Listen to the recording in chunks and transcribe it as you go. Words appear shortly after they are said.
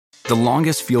The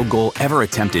longest field goal ever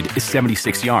attempted is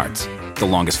 76 yards. The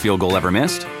longest field goal ever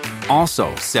missed?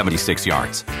 Also 76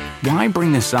 yards. Why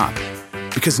bring this up?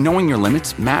 Because knowing your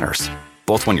limits matters,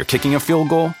 both when you're kicking a field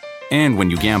goal and when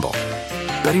you gamble.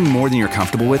 Betting more than you're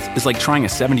comfortable with is like trying a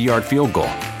 70-yard field goal.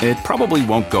 It probably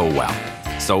won't go well.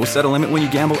 So set a limit when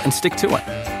you gamble and stick to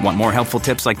it. Want more helpful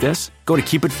tips like this? Go to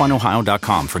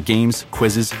keepitfunohio.com for games,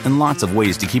 quizzes, and lots of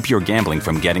ways to keep your gambling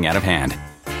from getting out of hand.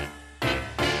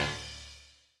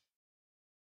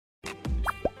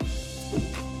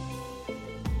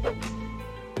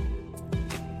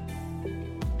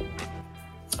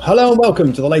 Hello and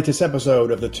welcome to the latest episode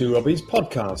of the Two Robbies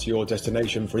podcast, your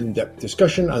destination for in-depth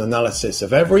discussion and analysis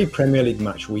of every Premier League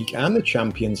match week and the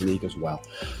Champions League as well.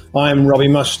 I'm Robbie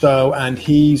Mustoe and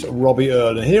he's Robbie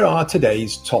Earle, and here are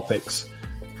today's topics.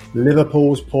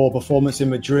 Liverpool's poor performance in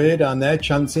Madrid and their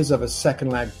chances of a second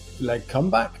leg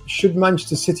comeback. Should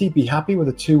Manchester City be happy with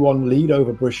a 2-1 lead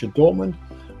over Borussia Dortmund?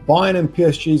 Bayern and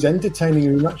PSG's entertaining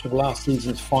rematch of last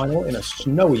season's final in a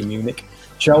snowy Munich.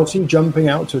 Chelsea jumping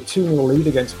out to a 2-0 lead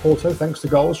against Porto thanks to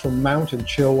goals from Mount and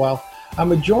Chilwell. And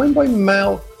we're joined by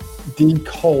Mel D,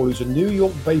 who's a New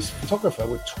York-based photographer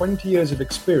with 20 years of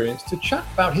experience, to chat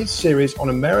about his series on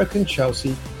American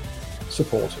Chelsea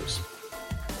supporters.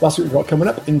 That's what we've got coming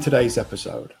up in today's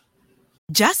episode.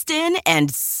 Just in and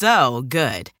so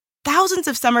good. Thousands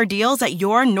of summer deals at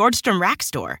your Nordstrom Rack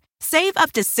store. Save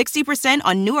up to 60%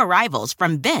 on new arrivals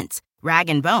from Vince,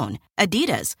 Rag & Bone,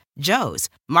 Adidas, Joe's,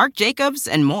 Marc Jacobs,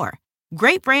 and more.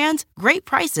 Great brands, great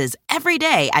prices every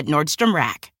day at Nordstrom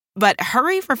Rack. But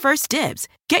hurry for first dibs.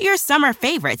 Get your summer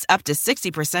favorites up to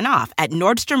 60% off at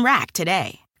Nordstrom Rack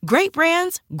today. Great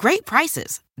brands, great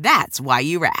prices. That's why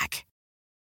you rack.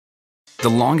 The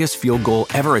longest field goal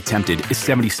ever attempted is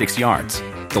 76 yards.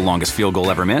 The longest field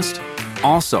goal ever missed?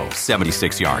 Also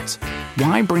 76 yards.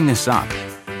 Why bring this up?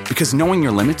 Because knowing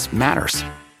your limits matters,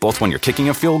 both when you're kicking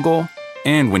a field goal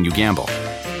and when you gamble.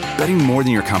 Betting more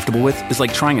than you're comfortable with is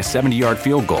like trying a 70-yard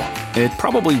field goal. It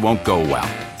probably won't go well.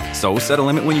 So set a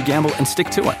limit when you gamble and stick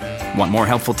to it. Want more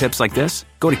helpful tips like this?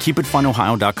 Go to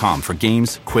keepitfunohio.com for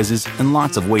games, quizzes, and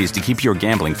lots of ways to keep your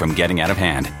gambling from getting out of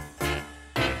hand.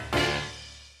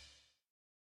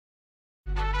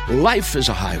 Life is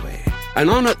a highway, and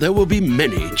on it there will be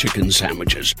many chicken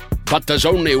sandwiches. But there's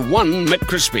only one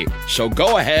McCrispy. So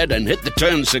go ahead and hit the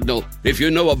turn signal if you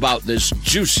know about this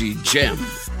juicy gem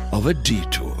of a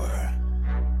detour.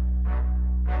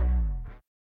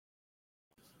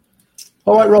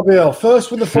 All right, Robbie Earle,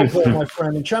 first with the football, my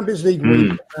friend, in Champions League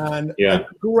week, and a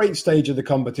great stage of the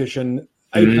competition.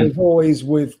 April always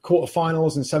with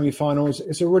quarterfinals and semi-finals.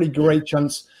 It's a really great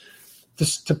chance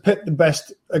to pit the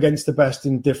best against the best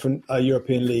in different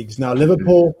European leagues. Now,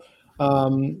 Liverpool,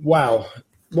 wow.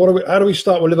 How do we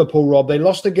start with Liverpool, Rob? They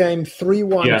lost a game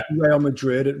 3-1 to Real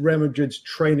Madrid at Real Madrid's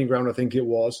training ground, I think it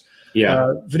was.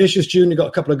 Vinicius Jr. got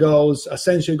a couple of goals.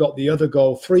 Asensio got the other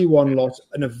goal, 3-1 loss,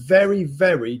 and a very,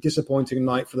 very disappointing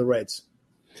night for the Reds.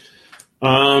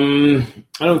 I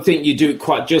don't think you do it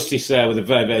quite justice there with a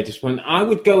very, very disappointing. I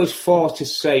would go as far to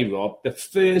say, Rob, the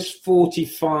first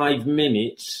 45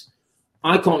 minutes,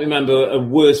 I can't remember a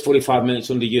worse 45 minutes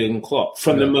under Jurgen Klopp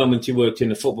from the moment he worked in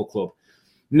the football club.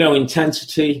 No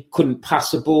intensity, couldn't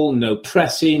pass the ball, no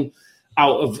pressing,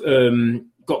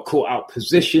 got caught out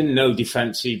position, no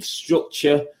defensive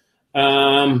structure,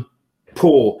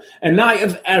 poor. A night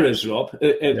of errors, Rob,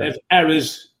 of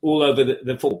errors all over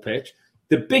the football pitch.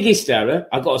 The biggest error,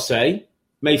 I've got to say,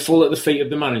 may fall at the feet of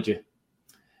the manager.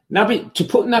 To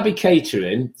put Naby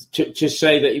Keita in, to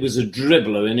say that he was a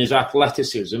dribbler in his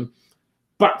athleticism,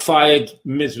 backfired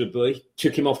miserably,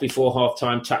 took him off before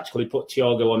half-time, tactically put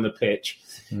Thiago on the pitch.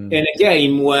 In a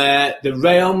game where the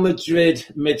Real Madrid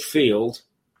midfield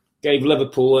gave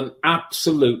Liverpool an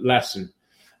absolute lesson.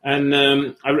 And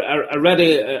I read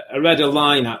a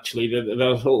line, actually, that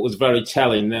I thought was very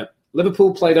telling, that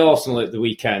Liverpool played Arsenal at the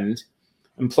weekend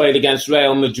and played against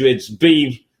Real Madrid's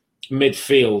B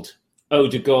midfield,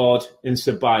 Odegaard and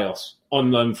Ceballos,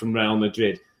 on loan from Real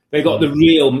Madrid. They got the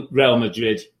real Real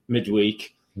Madrid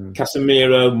midweek,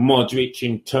 Casemiro, Modric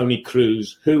and Toni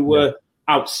Kroos, who were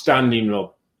outstanding,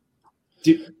 Rob.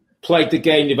 Played the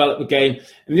game, developed the game.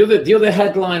 And the other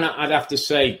headline I'd have to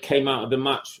say came out of the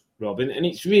match, Robin, and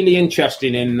it's really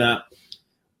interesting in that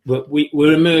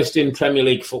we're immersed in Premier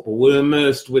League football. We're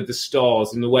immersed with the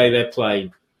stars and the way they're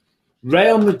playing.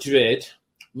 Real Madrid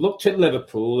looked at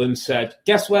Liverpool and said,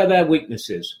 guess where their weakness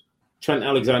is? Trent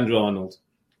Alexander-Arnold.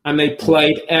 And they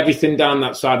played everything down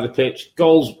that side of the pitch.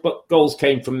 Goals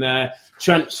came from there.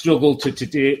 Trent struggled to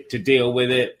deal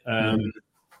with it.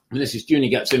 Vinicius Junior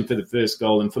gets in for the first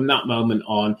goal, and from that moment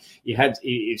on,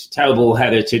 it's a terrible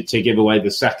header to give away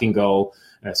the second goal,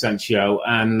 Sancho,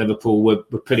 and Liverpool were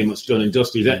pretty much done and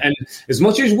dusted. And as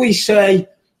much as we say,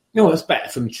 it's better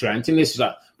from Trent, and this is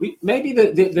like, maybe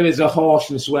there is a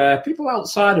harshness where people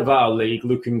outside of our league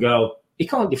look and go, he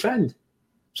can't defend,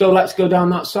 so let's go down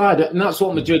that side, and that's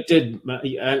what Madrid did,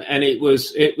 and it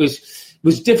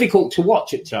was difficult to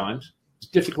watch at times. It's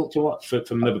difficult to watch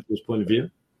from Liverpool's point of view.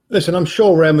 Listen, I'm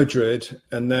sure Real Madrid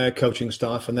and their coaching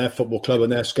staff and their football club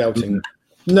and their scouting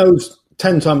knows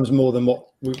 10 times more than what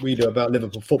we do about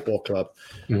Liverpool Football Club.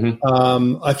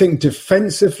 I think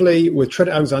defensively with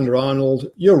Trent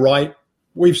Alexander-Arnold, you're right.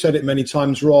 We've said it many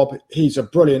times, Rob. He's a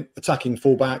brilliant attacking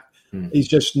fullback. He's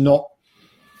just not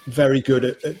very good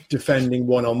at defending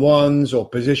one-on-ones or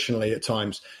positionally at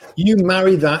times. You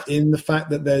marry that in the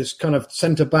fact that there's kind of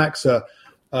centre-backs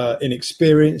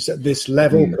inexperienced at this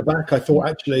level. Kabak, I thought,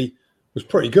 actually was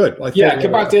pretty good.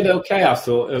 Kabak did okay, I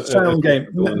thought. Sound game.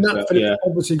 Nat Phillips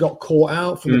obviously got caught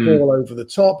out for the ball over the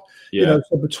top.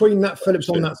 So between Nat Phillips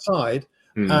on that side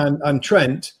and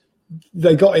Trent,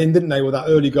 they got in, didn't they, with that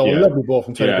early goal, a lovely ball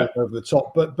from Trent over the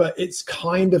top. But it's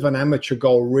kind of an amateur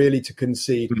goal, really, to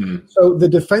concede. So the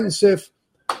defensive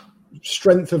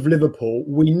strength of Liverpool,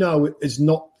 we know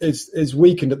is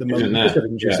weakened at the moment because of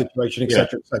injury situation,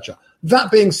 etc., etc. That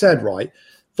being said, right,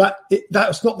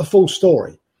 that's not the full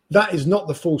story. That is not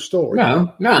the full story.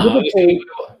 No. Liverpool,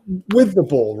 with the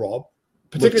ball, Rob,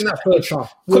 particularly in that first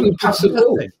half, couldn't pass the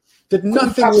ball. Did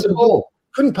nothing with the ball.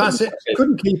 Couldn't pass it.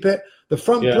 Couldn't keep it. The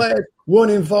front players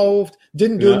weren't involved.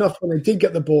 Didn't do enough when they did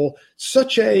get the ball.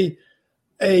 Such and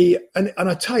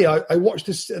I tell you, I watched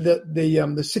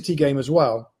the City game as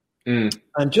well. And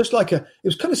just like it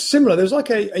was kind of similar. There was like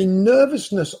a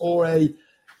nervousness or an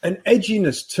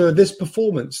edginess to this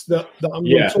performance that I'm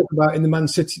going to talk about in the Man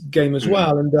City game as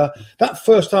well. And that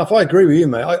first half, I agree with you,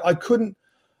 mate.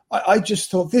 I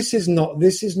just thought this is not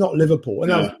Liverpool.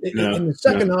 And in the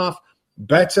second half,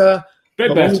 better.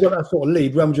 But when you got that sort of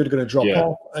lead, Real Madrid are going to drop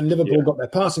off, and Liverpool got their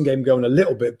passing game going a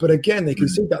little bit. But again, they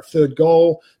concede that third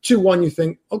goal, 2-1. You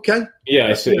think, okay,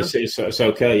 it's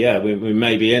okay. Yeah, we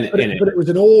may be in it. But it was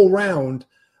an all-round,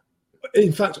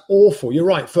 in fact, awful. You're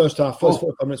right. First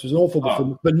 45 minutes was an awful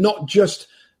performance, but not just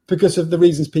because of the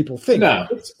reasons people think. No,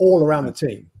 it's all around the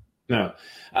team. No,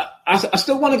 I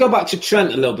still want to go back to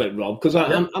Trent a little bit, Rob, because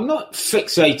I'm not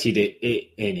fixated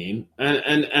in him,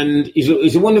 and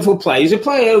he's a wonderful player. He's a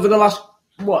player over the last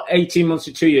 18 months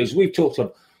to 2 years. We've talked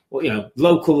about,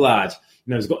 local lad.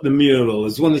 He's got the mural.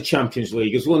 He's won the Champions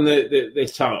League. He's won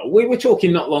the title. We were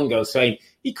talking not long ago saying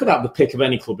he could have the pick of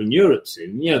any club in Europe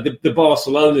soon. The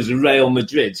Barcelonas and Real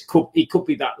Madrid. He could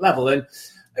be that level. And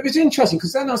it was interesting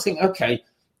because then I was thinking, okay,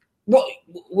 what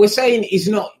we're saying is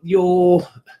not your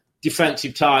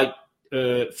defensive type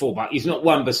fullback. He's not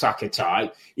Wan-Bissaka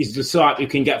type. He's the type who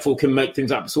can get forward, can make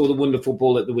things up. Saw the wonderful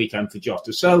ball at the weekend for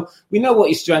Jota. So we know what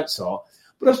his strengths are.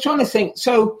 But I was trying to think.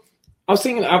 So I was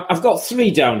thinking, I've got three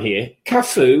down here.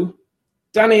 Cafu,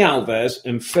 Dani Alves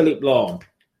and Philippe Lahm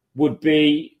would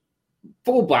be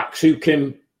fullbacks who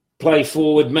can play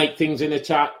forward, make things in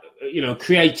attack,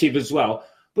 creative as well.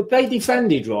 But they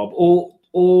defended, Rob,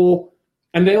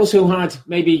 and they also had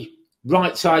maybe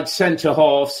right side centre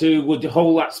halves who would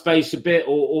hold that space a bit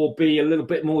or be a little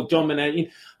bit more dominating.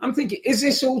 I'm thinking, is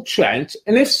this all Trent?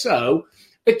 And if so,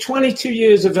 at 22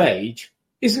 years of age,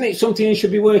 isn't it something he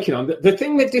should be working on? The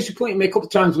thing that disappointed me a couple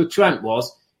of times with Trent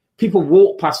was people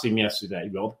walked past him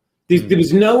yesterday, Rob. There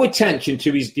was no attention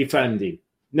to his defending.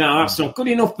 Now, that's not good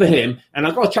enough for him. And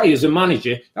I've got to tell you, as a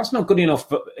manager, that's not good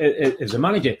enough as a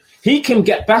manager. He can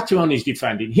get better on his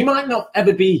defending. He might not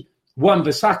ever be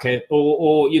Wan-Bissaka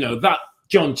or that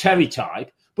John Terry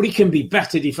type, but he can be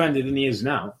better defender than he is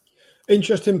now.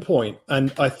 Interesting point.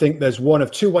 And I think there's one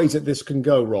of two ways that this can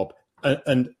go, Rob.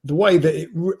 And the way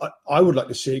that I would like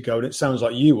to see it go, and it sounds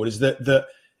like you would, is that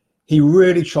he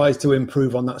really tries to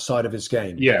improve on that side of his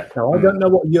game. Yeah. Now, I don't know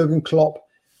what Jurgen Klopp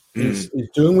is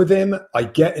doing with him. I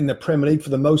get in the Premier League,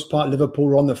 for the most part, Liverpool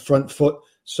are on the front foot.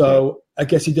 So I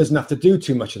guess he doesn't have to do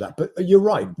too much of that. But you're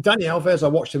right. Dani Alves, I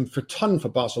watched him for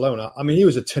Barcelona. I mean, he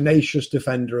was a tenacious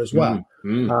defender as well.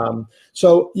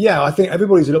 So, I think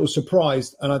everybody's a little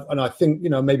surprised. And I think,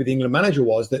 maybe the England manager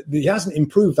was, that he hasn't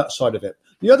improved that side of it.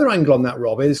 The other angle on that,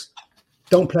 Rob, is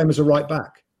don't play him as a right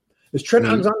back. Is Trent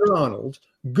Alexander-Arnold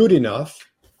good enough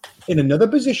in another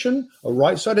position, a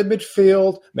right side of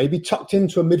midfield, maybe tucked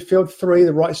into a midfield three,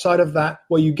 the right side of that,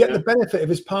 where you get the benefit of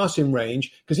his passing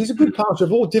range, because he's a good passer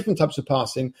of all different types of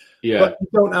passing, but you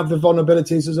don't have the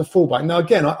vulnerabilities as a fullback. Now,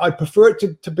 again, I prefer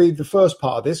it to be the first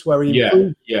part of this, where he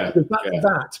improves, because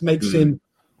that makes him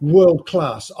world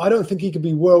class. I don't think he could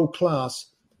be world class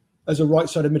as a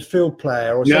right-sided midfield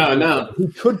player or something. No. He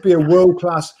could be a world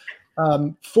class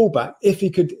fullback if he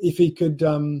could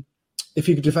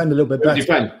defend a little bit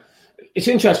better. It's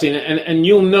interesting, and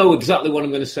you'll know exactly what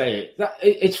I'm going to say.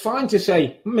 It's fine to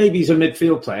say maybe he's a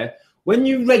midfield player. When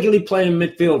you regularly play in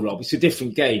midfield, Rob, it's a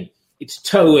different game. It's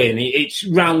toe-in, it's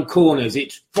round corners,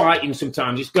 it's fighting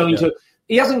sometimes, it's going to...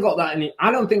 He hasn't got that in it. I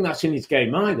don't think that's in his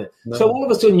game either. No. So all of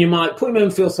a sudden you might put him in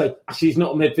midfield and say, actually, he's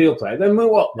not a midfield player. Then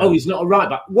what? No. Oh, he's not a right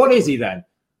back. What is he then?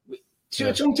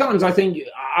 Sometimes I think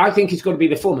he's got to be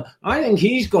the former. I think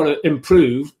he's got to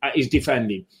improve at his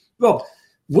defending. Rob,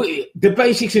 the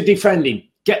basics of defending,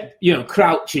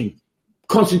 crouching,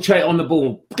 concentrate on the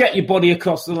ball, get your body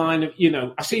across the line.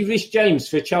 I see Rhys James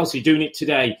for Chelsea doing it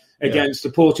today against the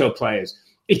Porto players.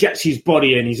 He gets his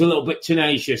body in. He's a little bit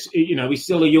tenacious. He's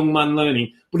still a young man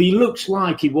learning, but he looks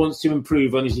like he wants to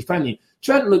improve on his defending.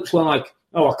 Trent looks like,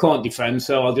 I can't defend,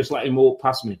 so I'll just let him walk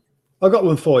past me. I got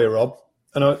one for you, Rob.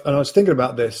 And I was thinking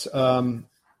about this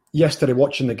yesterday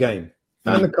watching the game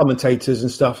and the commentators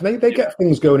and stuff. And they get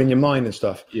things going in your mind and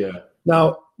stuff. Yeah.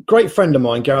 Now, great friend of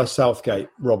mine, Gareth Southgate,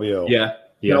 Robbie Earle. Yeah.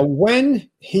 Now, when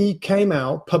he came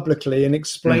out publicly and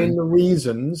explained the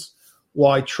reasons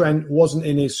why Trent wasn't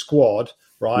in his squad,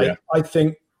 right? Yeah. I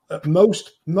think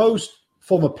most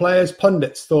former players,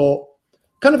 pundits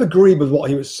kind of agreed with what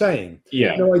he was saying.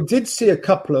 Yeah. Now, I did see a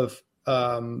couple of,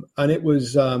 and it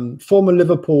was former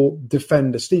Liverpool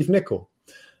defender Steve Nicol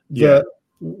that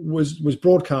was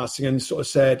broadcasting and sort of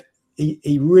said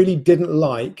he really didn't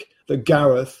like that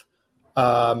Gareth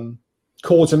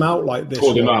called him out like this.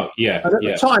 Called him out, yeah. And at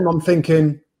the time, I'm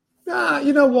thinking,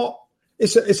 you know what?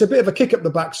 It's a bit of a kick up the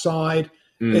backside.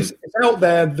 It's out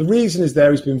there. The reason is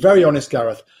there. He's been very honest,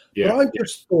 Gareth. Yeah. But I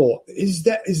just thought, is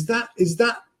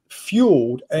that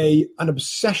fueled an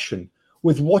obsession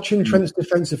with watching Trent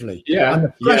defensively? Yeah. And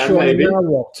the pressure on him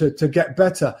now to get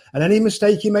better. And any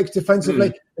mistake he makes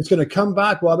defensively, it's going to come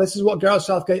back. Well, this is what Gareth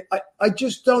Southgate... I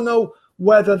just don't know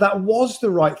whether that was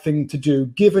the right thing to do,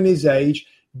 given his age,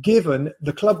 given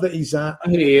the club that he's at. I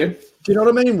hear you. Do you know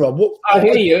what I mean, Rob? I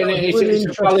hear you, and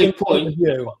it's a valid point.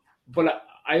 But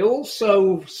I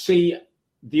also see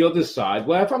the other side,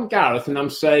 where if I'm Gareth and I'm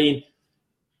saying,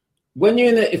 when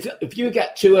you're if you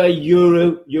get to a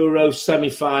Euro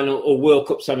semi-final or World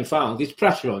Cup semi-final, there's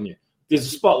pressure on you. There's a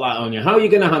spotlight on you. How are you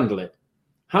going to handle it?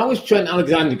 How is Trent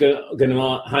Alexander going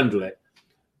to handle it?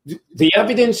 The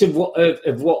evidence of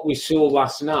what we saw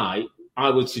last night, I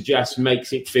would suggest,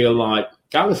 makes it feel like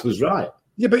Gareth was right.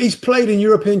 Yeah, but he's played in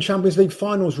European Champions League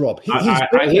finals, Rob.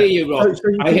 I hear you, Rob. So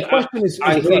the question is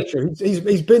virtue.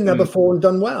 He's been there before and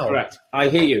done well. Correct. I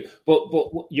hear you. But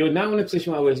you're now in a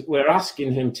position where we're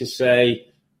asking him to say,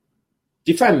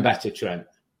 defend better, Trent.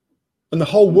 And the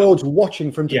whole world's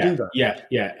watching for him to do that.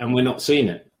 Yeah. And we're not seeing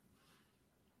it.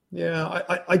 Yeah,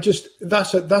 I just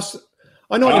that's I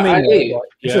know what you mean. Right?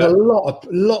 There's a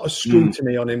lot of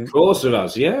scrutiny on him. Of course there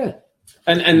is, yeah.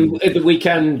 And at the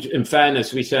weekend, in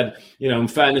fairness, we said, in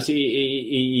fairness,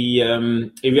 he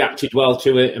reacted well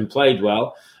to it and played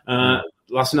well.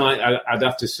 Last night, I'd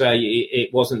have to say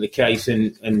it wasn't the case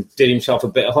and did himself a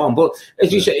bit of harm. But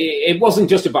as you say, it wasn't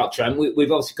just about Trent.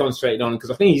 We've obviously concentrated on him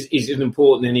because I think he's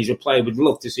important and he's a player we'd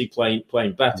love to see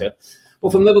playing better.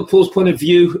 But from Liverpool's point of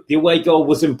view, the away goal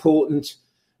was important.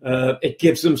 It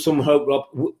gives them some hope, Rob.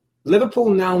 Liverpool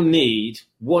now need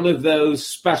one of those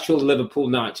special Liverpool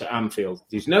nights at Anfield.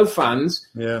 There's no fans.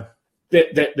 Yeah.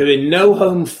 They're in no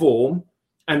home form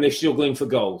and they're struggling for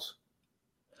goals.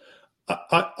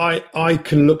 I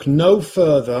can look no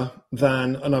further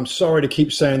than, and I'm sorry to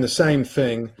keep saying the same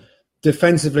thing,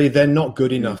 defensively, they're not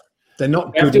good enough. They're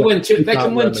not good enough. They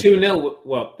can win 2-0.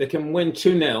 Well, they can win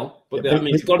 2-0, but that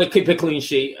means they've got to keep a clean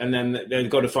sheet and then they've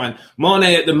got to find...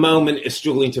 Mane at the moment is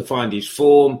struggling to find his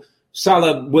form.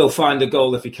 Salah will find a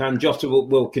goal if he can. Jota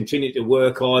will continue to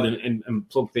work hard and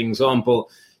plug things on. But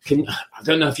I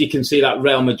don't know if you can see that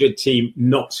Real Madrid team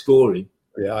not scoring.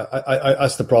 Yeah, I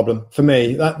that's the problem. For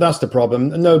me, that's the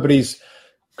problem. And nobody's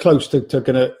close to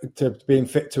being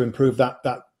fit to improve that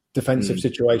defensive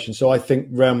situation. So I think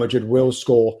Real Madrid will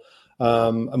score.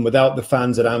 And without the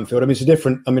fans at Anfield, it's a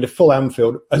different... a full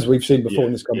Anfield, as we've seen before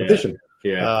in this competition,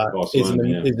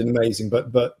 is amazing.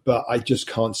 But I just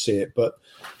can't see it. But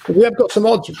we have got some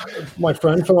odds, my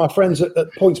friend, from our friends at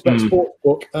PointsBet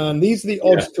Sportsbook. And these are the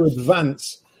odds to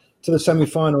advance to the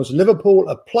semi-finals. Liverpool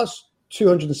are plus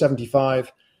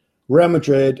 275, Real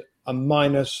Madrid are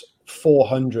minus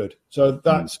 400. So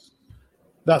that's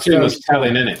pretty much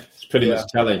telling, isn't it? It's pretty much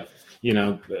telling.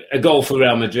 a goal for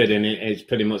Real Madrid, and it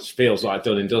pretty much feels like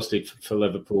done and dusted for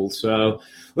Liverpool. So,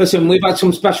 listen, we've had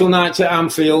some special nights at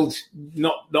Anfield,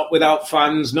 not without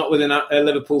fans, not with a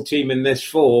Liverpool team in this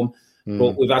form,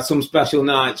 but we've had some special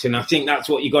nights, and I think that's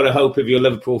what you got to hope if you're a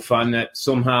Liverpool fan, that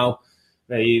somehow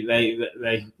they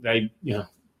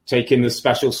take in the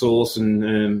special sauce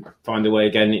and find a way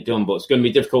of getting it done. But it's going to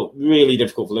be difficult, really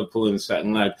difficult for Liverpool in the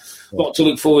second leg. Lot to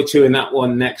look forward to in that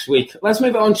one next week. Let's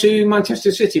move on to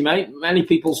Manchester City, mate. Many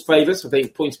people's favourites. I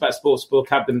think PointsBet Sportsbook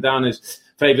had them down as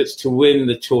favourites to win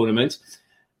the tournament.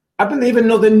 I believe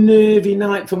another nervy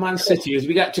night for Man City as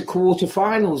we get to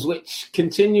quarter-finals, which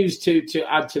continues to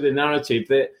add to the narrative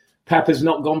that Pep has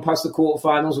not gone past the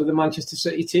quarter-finals with the Manchester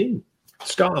City team.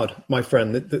 Scarred, my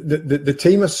friend. The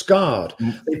team are scarred.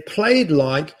 They played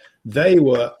like they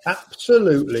were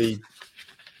absolutely,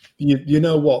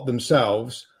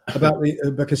 themselves about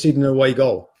conceding an away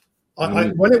goal.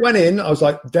 When it went in, I was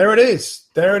like, there it is.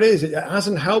 It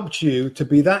hasn't helped you to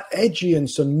be that edgy and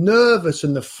so nervous,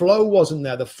 and the flow wasn't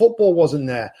there. The football wasn't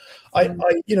there.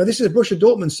 This is a Borussia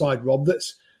Dortmund side, Rob,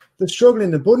 that's struggling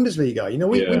in the Bundesliga.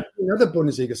 We other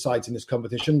Bundesliga sides in this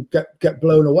competition get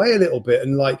blown away a little bit,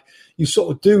 and you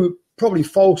sort of do probably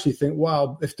falsely think,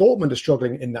 wow, if Dortmund are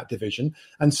struggling in that division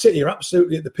and City are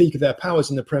absolutely at the peak of their powers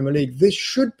in the Premier League, this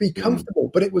should be comfortable.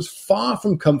 But it was far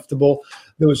from comfortable.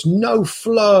 There was no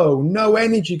flow, no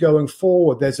energy going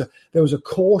forward. There was a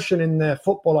caution in their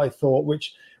football, I thought,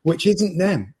 which isn't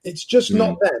them. It's just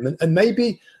not them. And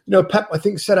maybe, Pep, I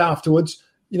think, said afterwards,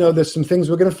 there's some things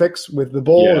we're going to fix with the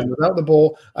ball and without the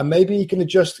ball, and maybe he can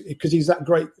adjust because he's that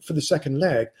great for the second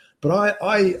leg. But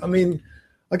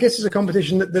I guess it's a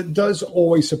competition that does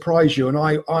always surprise you, and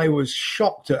I was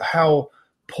shocked at how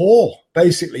poor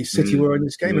basically City were in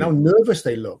this game and how nervous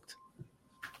they looked.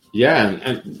 Yeah,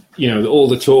 and all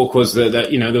the talk was that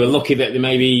they were lucky that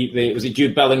was it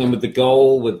Jude Bellingham with the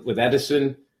goal with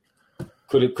Ederson.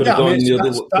 Could have gone the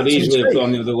other way. Could easily have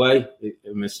gone the other way.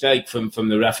 A mistake from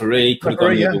the referee. Could have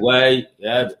gone the other way.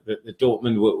 Yeah, the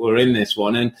Dortmund were in this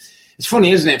one. And it's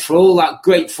funny, isn't it? For all that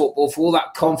great football, for all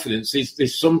that confidence,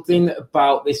 there's something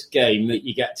about this game that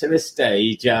you get to this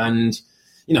stage and,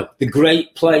 the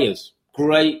great players,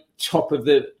 great top of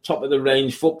the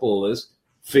range footballers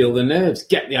feel the nerves,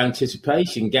 get the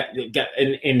anticipation, get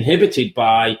inhibited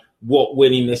by what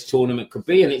winning this tournament could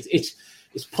be. And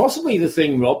it's possibly the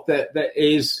thing, Rob, that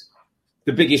is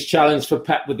the biggest challenge for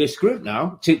Pep with this group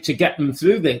now, to get them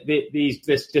through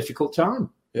this difficult time.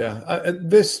 Yeah,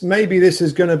 this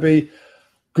is going to be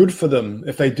good for them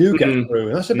if they do get through.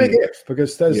 And that's a big if,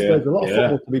 because there's a lot of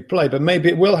football to be played, but maybe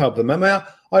it will help them.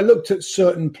 I looked at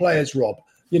certain players, Rob.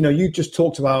 You just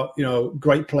talked about,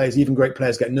 great players, even great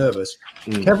players get nervous.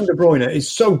 Kevin De Bruyne is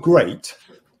so great.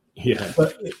 Yeah,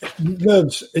 but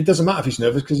nerves. It doesn't matter if he's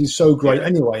nervous because he's so great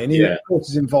anyway. And he, of course,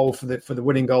 is involved for the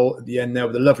winning goal at the end there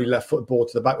with a lovely left-foot ball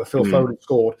to the back where Phil Foden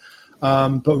scored.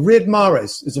 But Riyad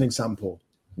Mahrez is an example.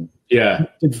 Yeah,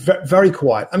 very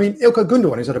quiet. I mean, Ilkay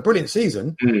Gundogan has had a brilliant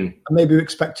season, and maybe we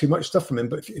expect too much stuff from him.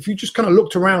 But if you just kind of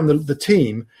looked around the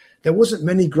team, there wasn't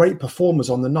many great performers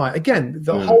on the night. Again,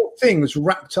 the whole thing was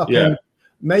wrapped up in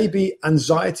maybe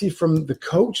anxiety from the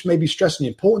coach, maybe stressing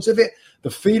the importance of it,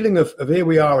 the feeling of here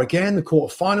we are again, the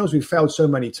quarterfinals, we failed so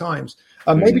many times.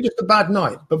 Maybe just a bad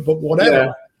night, but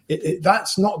whatever.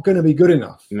 That's not going to be good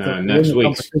enough for next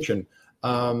week's competition.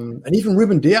 And even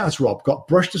Ruben Diaz, Rob, got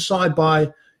brushed aside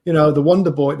by, the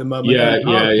wonder boy at the moment.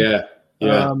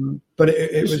 But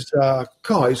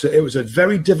it was a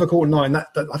very difficult night. And that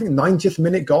I think 90th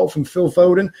minute goal from Phil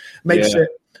Foden makes it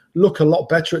look a lot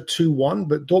better at 2-1.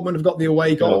 But Dortmund have got the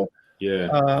away goal.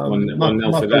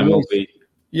 1-0 for them will be.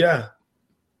 Yeah.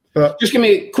 But just give me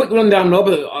a quick rundown, Rob.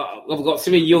 I've got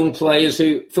three young players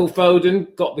who Phil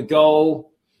Foden got the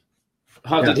goal.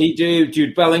 How did he do?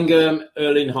 Jude Bellingham,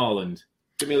 Erling, Haaland.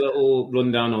 Give me a little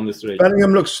rundown on the three.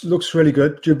 Bellingham looks really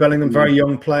good. Jude Bellingham, very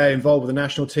young player involved with the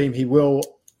national team.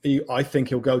 I think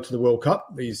he'll go to the World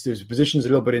Cup. His position's a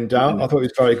little bit in doubt. I thought he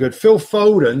was very good. Phil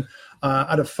Foden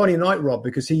had a funny night, Rob,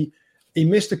 because he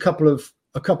missed a couple of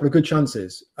good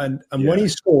chances, and when he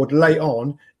scored late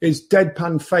on, his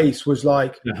deadpan face was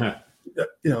like,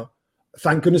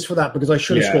 thank goodness for that, because I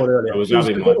should have scored earlier. He was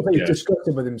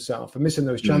disgusted with himself for missing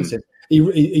those chances.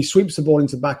 He sweeps the ball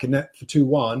into the back of net for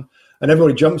 2-1. And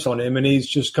everybody jumps on him, and he's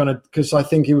just kind of, because I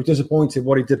think he was disappointed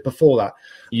what he did before that.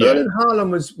 Erling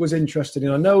Haaland was interesting.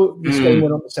 And I know this game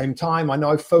went on at the same time. I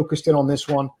know I focused in on this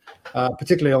one,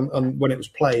 particularly on when it was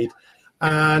played.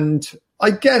 And I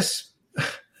guess,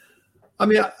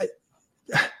 he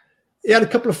had a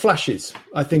couple of flashes,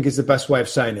 I think is the best way of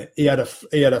saying it. He had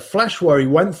a flash where he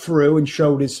went through and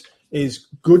showed his is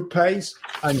good pace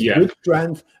and good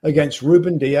strength against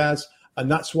Ruben Diaz,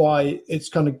 and that's why it's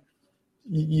kind of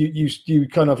you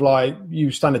kind of like you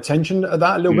stand attention at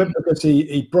that a little bit, because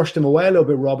he brushed him away a little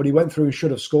bit, Rob, and he went through and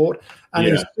should have scored, and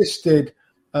he assisted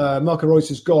Marco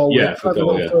Reus's goal with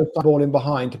a first ball in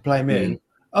behind to play him in.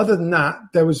 Other than that,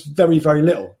 there was very, very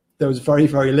little.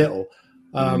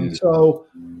 So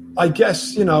I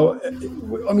guess,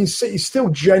 City still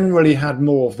generally had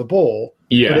more of the ball.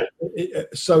 Yeah.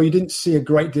 So you didn't see a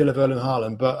great deal of Erling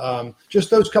Haaland, but just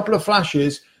those couple of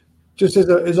flashes, just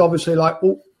is obviously like,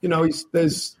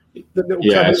 there's the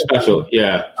little special.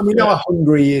 Yeah. And we know how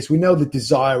hungry he is. We know the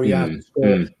desire he has to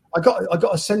score. I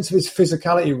got a sense of his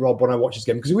physicality, Rob, when I watch his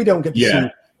game, because we don't get to see.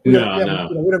 We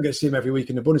don't get to see him every week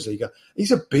in the Bundesliga.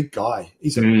 He's a big guy.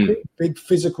 He's a big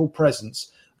physical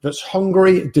presence that's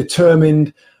hungry,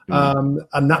 determined,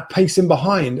 and that pacing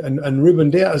behind. And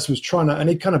Ruben Diaz was trying to, and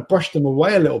he kind of brushed him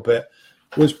away a little bit.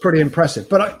 Was pretty impressive.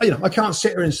 But I can't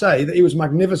sit here and say that he was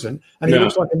magnificent, and he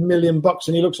looks like $1 million,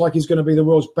 and he looks like he's going to be the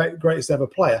world's greatest ever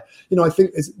player. I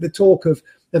think the talk of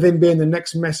him being the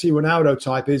next Messi, Ronaldo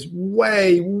type is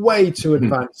way, way too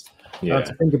advanced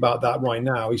to think about that right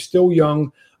now. He's still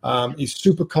young. He's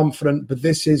super confident, but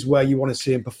this is where you want to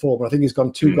see him perform. I think he's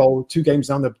gone 2 games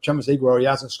down the Champions League where he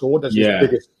hasn't scored. That's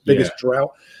his biggest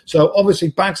drought. So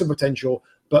obviously bags of potential,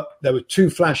 but there were 2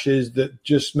 flashes that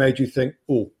just made you think,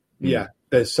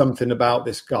 there's something about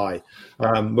this guy.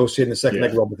 We'll see in the second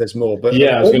leg, Rob, if there's more. But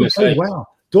I was going to say,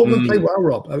 Dortmund played well,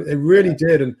 Rob. It really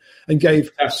did, and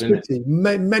gave City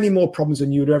many more problems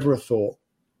than you'd ever have thought.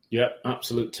 Yeah,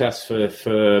 absolute test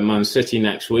for Man City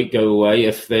next week. Go away.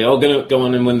 If they are going to go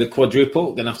on and win the quadruple,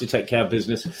 they're going to have to take care of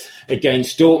business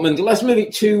against Dortmund. Let's move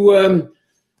it to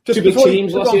two big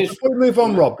teams. Before we move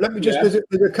on, Rob, let me just, there's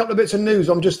a couple of bits of news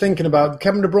I'm just thinking about.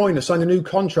 Kevin De Bruyne signed a new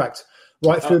contract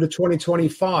right through to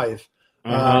 2025.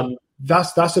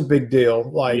 That's a big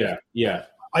deal.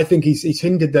 I think he's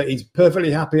hinted that he's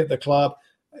perfectly happy at the club.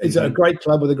 He's at a great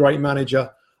club with a great manager.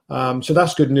 So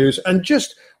that's good news. And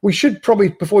we should probably,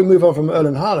 before we move on from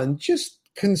Erling Haaland, just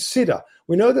consider,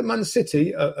 we know that Man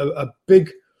City are big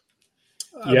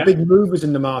movers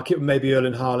in the market, maybe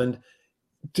Erling Haaland.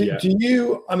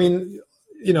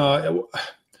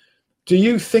 Do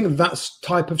you think that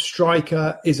type of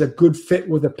striker is a good fit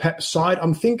with a Pep side?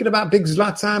 I'm thinking about big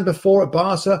Zlatan before at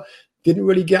Barca. Didn't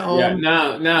really get on.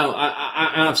 Yeah,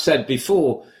 I've said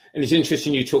before, and it's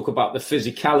interesting you talk about the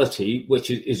physicality, which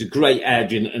is a great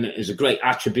edge and is a great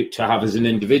attribute to have as an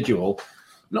individual.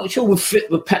 I'm not sure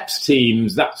with Pep's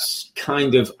teams that's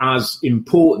kind of as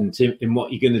important in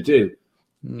what you're going to do.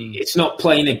 It's not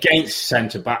playing against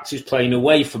centre-backs, it's playing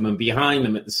away from them, behind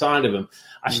them, at the side of them.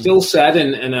 I still said,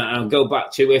 and I'll go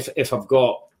back to if I've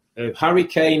got Harry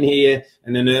Kane here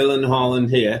and an Erling Haaland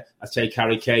here, I take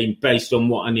Harry Kane based on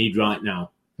what I need right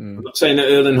now. I'm not saying that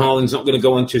Erling Haaland's not going to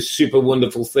go into super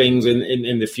wonderful things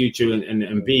in the future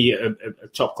and be a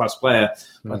top-class player.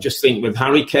 I just think with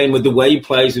Harry Kane, with the way he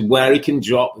plays, with where he can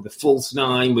drop, with the false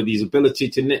 9, with his ability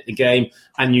to knit the game,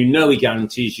 and he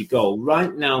guarantees your goal.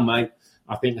 Right now, mate,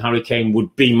 I think Harry Kane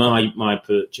would be my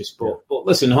purchase. But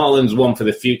listen, Haaland's one for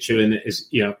the future, and is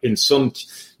in some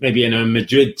maybe in a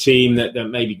Madrid team that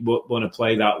maybe want to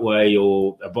play that way,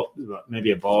 or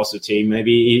maybe a Barca team.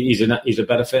 Maybe he's a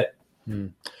better fit.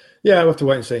 Yeah, we'll have to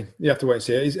wait and see. You have to wait and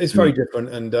see. It's very different,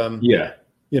 and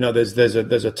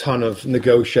there's a ton of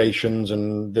negotiations,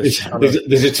 and there's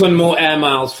a ton more air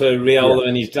miles for Real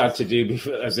and his dad to do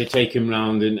as they take him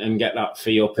round and get that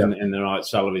fee up in the right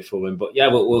salary for him. But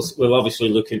we'll obviously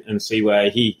look and see where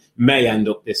he may end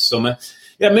up this summer.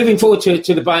 Yeah, moving forward to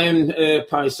the Bayern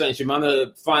Paris Saint-Germain,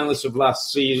 the finalists of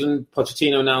last season.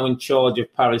 Pochettino now in charge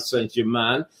of Paris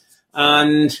Saint-Germain,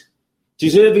 and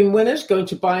deserving winners going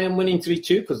to Bayern winning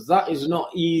 3-2, because that is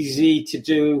not easy to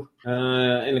do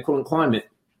in the current climate.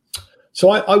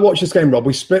 So I watched this game, Rob.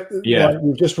 We split.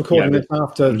 We've just recorded it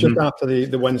just after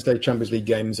the Wednesday Champions League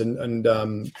games, and I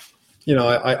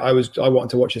wanted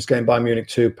to watch this game. Bayern Munich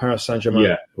 2, Paris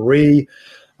Saint-Germain 3.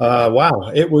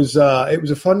 Wow, it was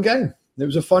a fun game. It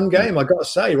was a fun game, I got to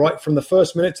say. Right from the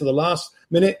first minute to the last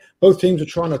minute, both teams were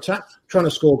trying to attack, trying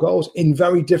to score goals in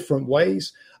very different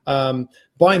ways. Bayern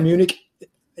Munich,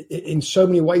 in so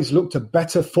many ways, looked a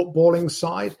better footballing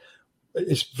side.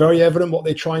 It's very evident what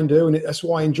they try and do, and that's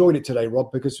why I enjoyed it today,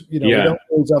 Rob, because we don't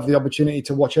always have the opportunity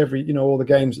to watch all the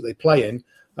games that they play in,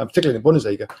 particularly in the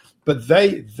Bundesliga. But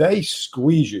they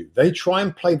squeeze you. They try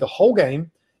and play the whole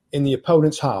game in the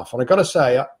opponent's half. And I got to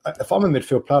say, if I'm a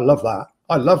midfield player, I love that.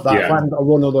 I love that. If I run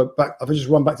all the way back, I just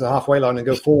run back to the halfway line and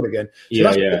go forward again. So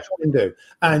that's what they try and do.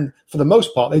 And for the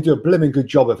most part, they do a blimmin' good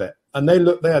job of it. And they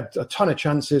had a ton of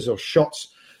chances or shots.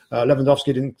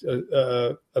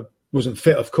 Lewandowski wasn't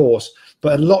fit, of course,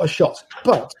 but a lot of shots.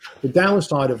 But the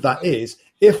downside of that is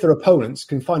if their opponents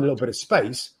can find a little bit of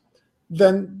space,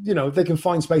 then, they can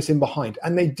find space in behind.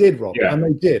 And they did, Rob. Yeah. And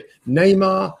they did.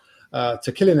 Neymar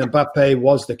to Kylian Mbappe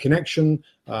was the connection.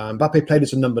 Mbappe played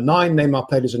as a number 9. Neymar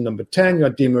played as a number 10. You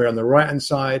had Di Maria on the right-hand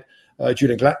side.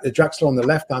 Julian Draxler on the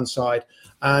left-hand side.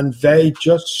 And they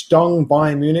just stung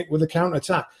Bayern Munich with a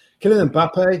counter-attack. Kylian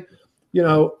Mbappe,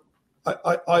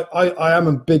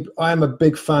 I am a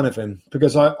big fan of him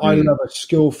because I love a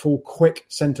skillful, quick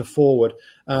centre forward.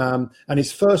 And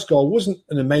his first goal wasn't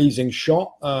an amazing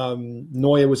shot.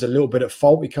 Neuer was a little bit at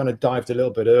fault. He kind of dived a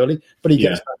little bit early, but he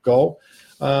gets that goal.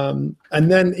 And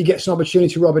then he gets an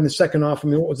opportunity, Rob, in the second half.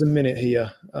 What was the minute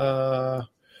here?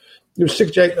 It was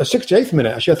 68th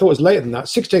minute. Actually, I thought it was later than that.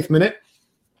 68th minute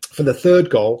for the third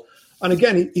goal. And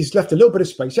again, he's left a little bit of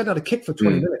space. He hadn't had a kick for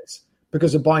 20 minutes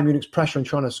because of Bayern Munich's pressure and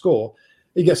trying to score.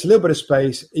 He gets a little bit of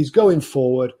space. He's going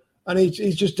forward, and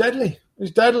he's just deadly.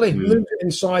 He's deadly. Moves it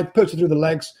inside, puts it through the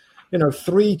legs.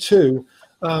 3-2.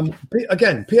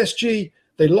 Again, PSG,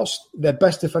 they lost their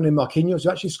best defender, Marquinhos, who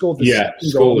actually scored the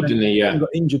second goal. Didn't he? Yeah. He got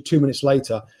injured 2 minutes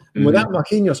later. And without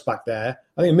Marquinhos back there,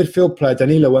 I think a midfield player,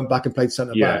 Danilo, went back and played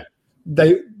centre-back.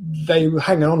 They were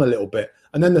hanging on a little bit.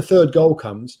 And then the third goal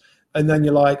comes, and then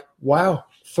you're like, wow,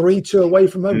 3-2 away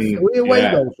from home. 3 away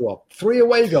goals, Rob. 3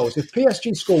 away goals. If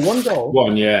PSG score one goal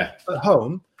at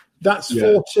home, that's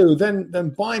 4-2. Then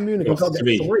Bayern Munich have got to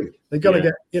get 3. They've got to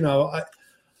get,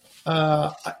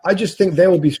 I just think they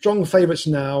will be strong favourites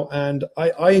now. And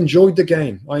I enjoyed the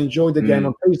game. I'm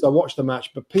pleased I watched the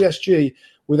match. But PSG,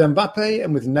 with Mbappe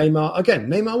and with Neymar, again,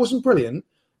 Neymar wasn't brilliant.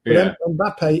 But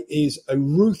Mbappe is a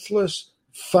ruthless,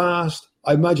 fast,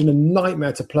 I imagine a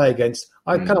nightmare to play against.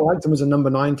 I kind of liked him as a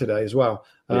number 9 today as well.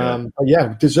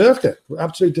 Deserved it.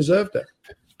 Absolutely deserved it.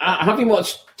 Having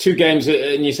watched 2 games,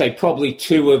 and you say probably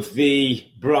 2 of the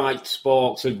bright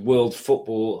sparks of world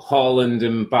football, Haaland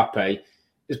and Mbappe,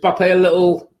 is Mbappe a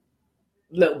little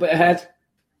bit ahead?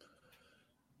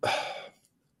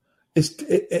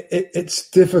 It's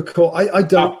difficult. I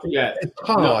don't. It's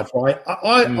hard, right?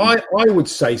 I would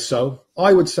say so.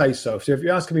 So if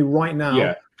you're asking me right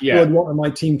now, who I'd want on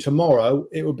my team tomorrow,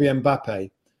 it would be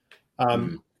Mbappe.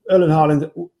 Erling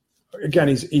Haaland, again,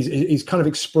 he's kind of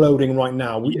exploding right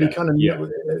now.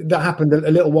 That happened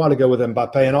a little while ago with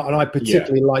Mbappe, and I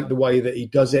particularly like the way that he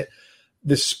does it,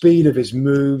 the speed of his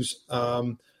moves,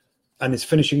 and his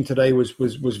finishing today was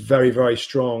very, very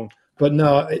strong. But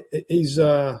no, he's.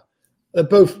 They're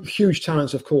both huge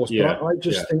talents, of course, but I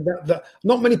just think that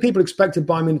not many people expected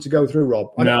Bayern Munich to go through,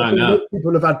 Rob. I think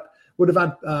people would have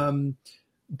had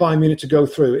Bayern Munich to go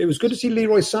through. It was good to see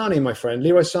Leroy Sané, my friend.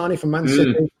 Leroy Sané from Man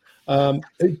City.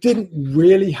 It didn't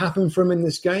really happen for him in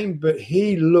this game, but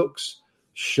he looks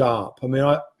sharp. I mean,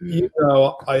 I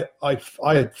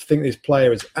think this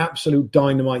player is absolute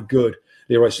dynamite good,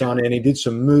 Leroy Sané, and he did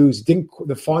some moves.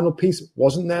 The final piece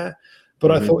wasn't there. But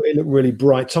I thought it looked really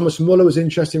bright. Thomas Muller was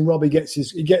interesting. Robbie gets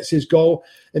his goal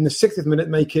in the 60th minute,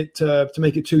 to make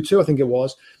it 2-2, I think it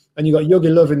was. And you got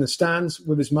Jogi Löw in the stands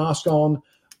with his mask on.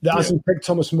 That hasn't picked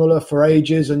Thomas Muller for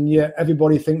ages, and yet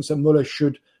everybody thinks that Muller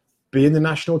should be in the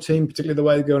national team, particularly the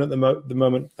way they're going at the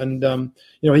moment. And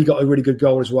he got a really good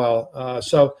goal as well.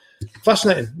 So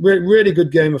fascinating, really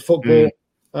good game of football.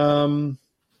 And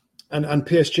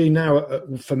PSG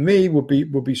now, for me, would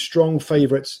be strong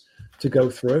favourites to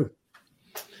go through.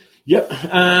 Yep,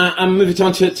 and moving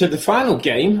on to the final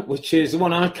game, which is the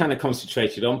one I kind of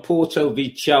concentrated on, Porto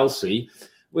v Chelsea,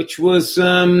 which was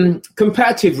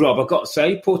competitive, Rob, I've got to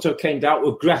say. Porto came out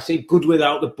aggressive, good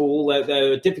without the ball.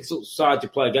 They're a difficult side to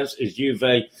play against, as Juve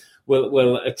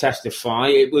will testify.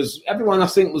 It was everyone, I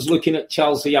think, was looking at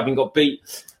Chelsea having got beat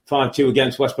 5-2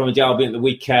 against West Brom Albion at the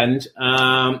weekend.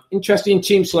 Interesting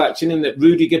team selection in that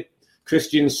Rudiger,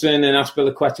 Christensen and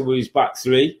Azpilicueta were his back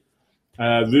 3.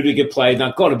 Rudiger played, and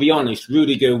I've got to be honest,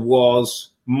 Rudiger was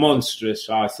monstrous,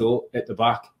 I thought, at the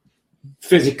back.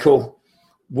 Physical.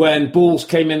 When balls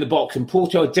came in the box, and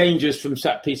Porto are dangerous from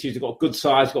set pieces. They've got good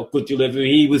size, got good delivery.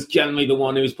 He was generally the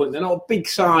one who was putting. They're not a big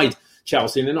side,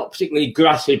 Chelsea, and they're not particularly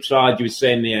aggressive side, you were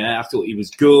saying in the air. I thought he was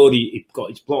good. He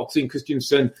got his blocks in.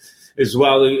 Christensen as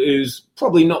well, who's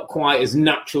probably not quite as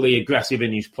naturally aggressive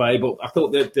in his play, but I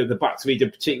thought that the back 3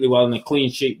 did particularly well, and the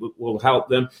clean sheet will help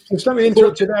them. Just let me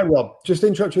interrupt you there, Rob. Just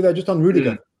on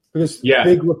Rudiger, because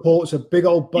big reports of big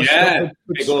old bust up,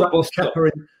 big old bust up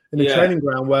in the training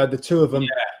ground where the two of them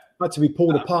had to be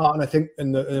pulled apart, and I think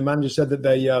the manager said that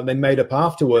they made up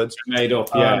afterwards. Made up,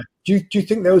 Do you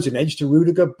think there was an edge to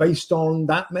Rudiger based on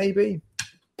that, maybe?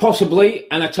 Possibly,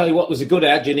 and I tell you what was a good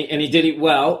edge, and he did it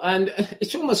well. And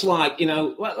it's almost like,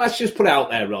 let's just put it out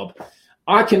there, Rob.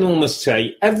 I can almost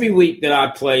say every week that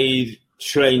I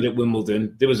trained at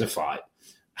Wimbledon, there was a fight.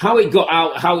 How it got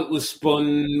out, how it was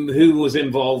spun, who was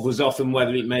involved was often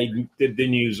whether it made the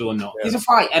news or not. Yeah. There's a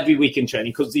fight every week in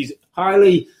training because these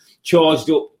highly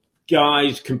charged up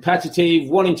guys, competitive,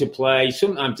 wanting to play,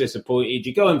 sometimes disappointed.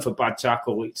 You go in for bad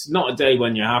tackle. It's not a day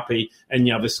when you're happy and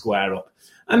you have a square up.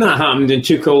 And that happened, and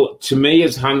Tuchel, to me,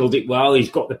 has handled it well. He's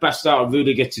got the best out of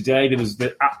Rudiger today. There was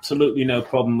absolutely no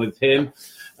problem with him.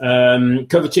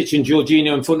 Kovacic and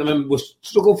Jorginho in front of him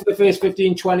struggled for the first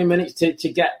 15, 20 minutes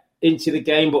to get into the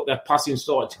game, but their passing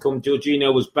started to come.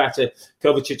 Jorginho was better.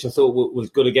 Kovacic, I thought, was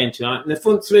good again tonight. And the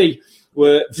front three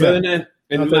were Werner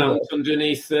and Mount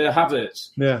underneath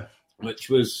Havertz, which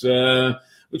was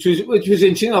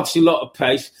interesting. Obviously, a lot of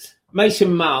pace.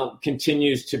 Mason Mount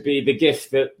continues to be the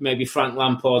gift that maybe Frank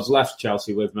Lampard's left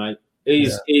Chelsea with, mate.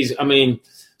 He's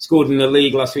scored in the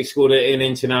league last week, scored it in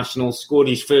international, scored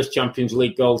his first Champions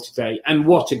League goal today. And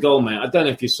what a goal, mate. I don't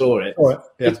know if you saw it.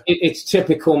 It's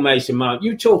typical Mason Mount.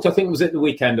 You talked, I think it was at the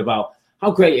weekend, about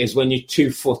how great it is when you're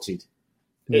two-footed.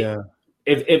 Yeah.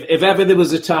 If ever there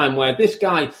was a time where this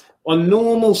guy, on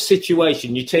normal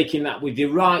situation, you're taking that with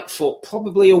your right foot,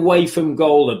 probably away from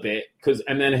goal a bit,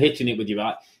 and then hitting it with your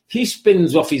right. He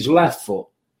spins off his left foot,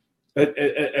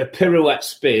 a pirouette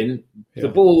spin. The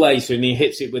ball lays and he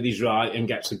hits it with his right and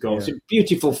gets a goal. It's a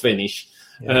beautiful finish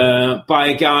by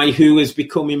a guy who is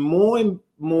becoming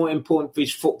more important for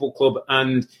his football club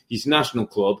and his national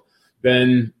club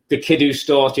than the kid who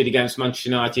started against Manchester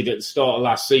United at the start of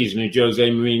last season, who Jose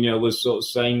Mourinho was sort of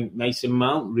saying, Mason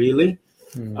Mount, really?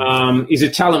 He's a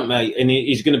talent, mate, and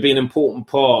he's going to be an important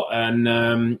part.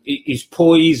 And his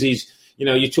poise,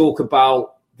 you talk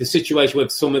about the situation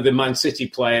with some of the Man City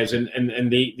players and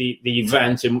the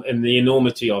event and the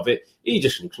enormity of it. He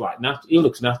just looks like he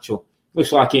looks natural.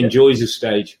 Looks like he enjoys the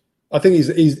stage. I think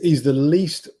he's the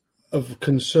least of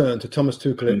concern to Thomas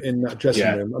Tuchel in that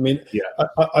dressing room. I mean,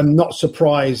 I'm not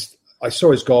surprised. I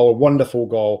saw his goal, a wonderful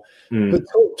goal. But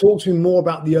talk to me more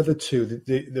about the other two,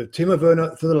 the Timo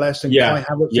Werner to the left and Kai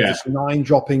Havertz just 9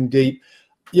 dropping deep.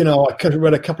 I could have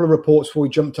read a couple of reports before we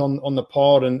jumped on the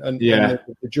pod, and the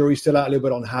jury's still out a little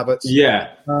bit on Havertz.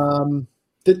 I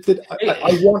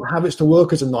want Havertz to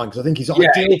work as a 9 because I think he's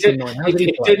ideal for a 9. How did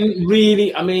he play? It didn't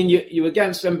really. I mean, you were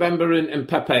against Mbemba and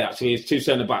Pepe, actually, as two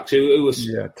centre backs who was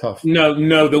tough.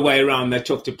 No, the way around. They're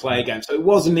tough to play against. So it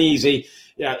wasn't easy.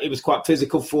 Yeah, it was quite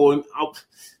physical for him.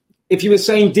 If you were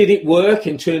saying, did it work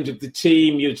in terms of the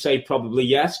team, you'd say probably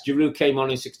yes. Giroud came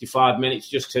on in 65 minutes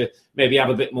just to maybe have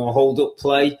a bit more hold-up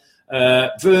play.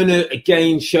 Werner,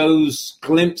 again, shows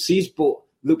glimpses, but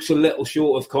looks a little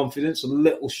short of confidence, a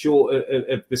little short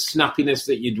of the snappiness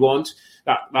that you'd want,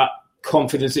 that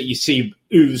confidence that you see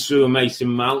ooze through a Mason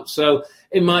Mount. So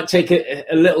it might take a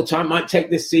little time, might take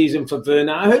this season for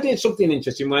Werner. I heard something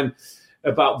interesting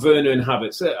about Werner and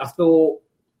Havertz. I thought,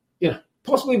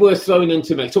 possibly worth throwing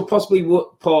into mix, or possibly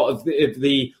part of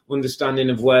the understanding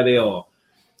of where they are.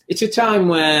 It's a time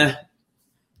where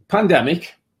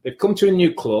pandemic, they've come to a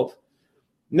new club,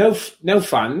 no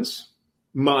fans,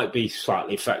 might be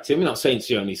slightly affected. I'm not saying it's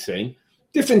the only thing.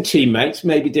 Different teammates,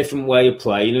 maybe different way of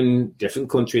playing and different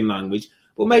country and language,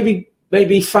 but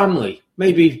maybe family,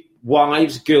 maybe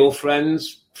wives,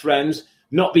 girlfriends, friends,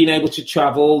 not being able to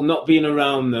travel, not being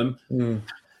around them.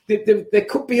 There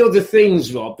could be other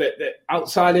things, Rob, that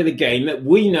outside of the game that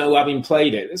we know, having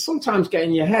played it, that sometimes get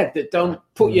in your head that don't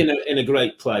put you in a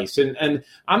great place. And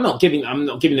I'm not giving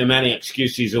them any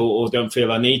excuses or don't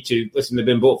feel I need to. Listen, they've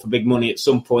been bought for big money at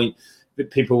some point, that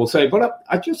people will say. But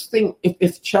I just think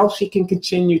if Chelsea can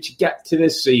continue to get to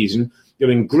this season,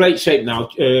 they're in great shape now.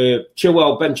 Ben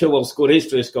Chilwell scored his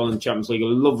first goal in the Champions League, a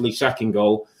lovely second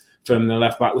goal from the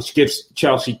left back, which gives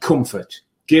Chelsea comfort.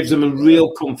 Gives them a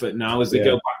real comfort now as they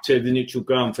go back to the neutral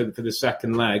ground for the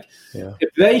second leg. Yeah. If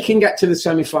they can get to the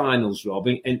semi-finals, Rob,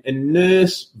 and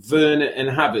nurse Werner and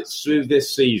Havertz through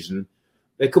this season,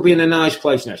 they could be in a nice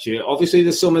place next year. Obviously,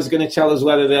 the summer's going to tell us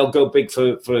whether they'll go big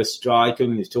for a striker,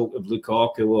 and there's talk of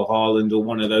Lukaku or Haaland or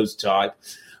one of those type.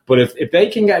 But if they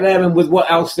can get there, and with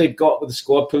what else they've got with the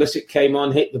squad, Pulisic came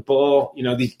on, hit the ball,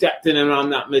 there's depth in and around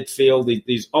that midfield,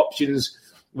 these options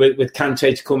with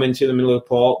Kante to come into the middle of the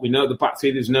park. We know the back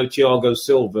three, there's no Thiago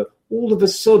Silva. All of a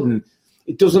sudden,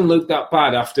 it doesn't look that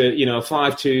bad after, a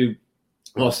 5-2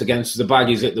 loss against the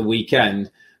Baggies at the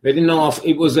weekend. They didn't know if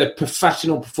it was a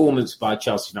professional performance by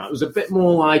Chelsea now. It was a bit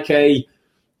more like a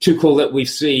Tuchel that we've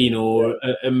seen, or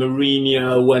a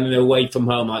Mourinho when they're away from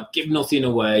home, like give nothing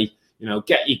away.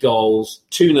 get your goals,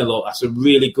 2-0 up. That's a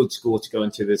really good score to go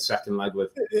into the second leg with.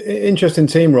 Interesting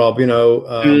team, Rob.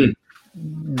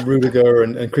 Rudiger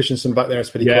and Christensen back there as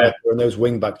Spilicueta and those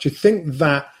wing backs. Do you think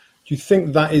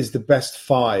that is the best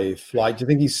five? Like, do you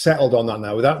think he's settled on that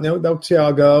now without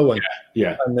Thiago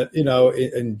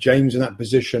and James in that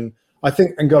position? I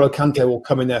think N'Golo Kante will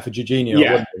come in there for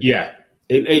Jorginho.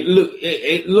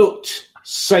 It looked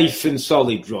safe and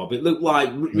solid, Rob. It looked like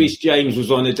Reece James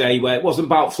was on a day where it wasn't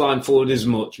about flying forward as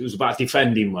much. It was about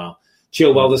defending well.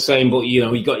 Chilwell the same, but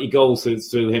you got your goal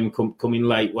through him coming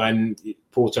late when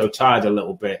Porto tired a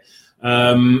little bit.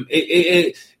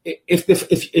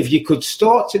 If you could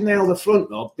start to nail the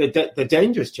front, Rob, they're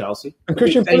dangerous, Chelsea. And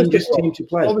Christian dangerous team to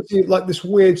play. Obviously, like this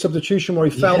weird substitution where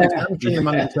he fell his hamstring the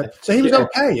manager. So he was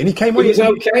okay, and he came on. He was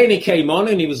okay, and he came on,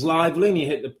 and he was lively, and he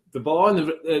hit the bar. And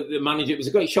the manager, it was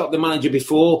a great shot. The manager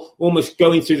before, almost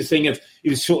going through the thing of, he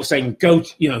was sort of saying, "Go,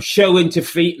 show into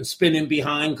feet and spin in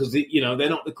behind because they're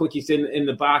not the quickest in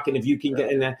the back, and if you can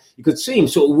get in there, you could see him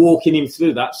sort of walking him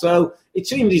through that." So it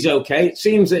seems he's okay. It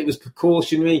seems that it was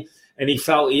precautionary. And he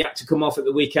felt he had to come off at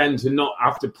the weekend to not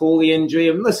have to pull the injury.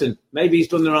 And listen, maybe he's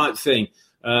done the right thing.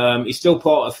 He's still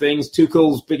part of things.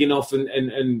 Tuchel's big enough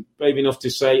and brave enough to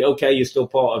say, okay, you're still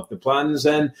part of the plans.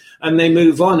 And they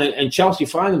move on. And Chelsea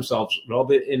find themselves,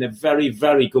 Rob, in a very,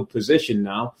 very good position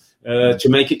now to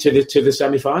make it to the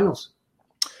semi-finals.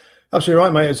 Absolutely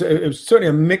right, mate. It was certainly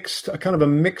a mixed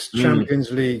Champions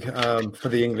League for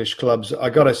the English clubs. I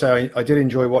got to say, I did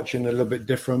enjoy watching a little bit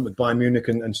different with Bayern Munich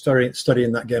and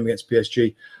studying that game against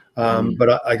PSG.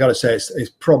 But I got to say, it's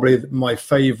probably my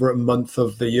favourite month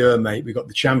of the year, mate. We got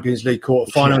the Champions League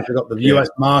quarterfinals. We got the US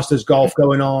Masters golf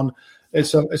going on.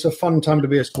 It's a fun time to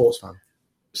be a sports fan.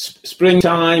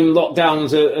 Springtime,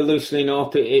 lockdowns are loosening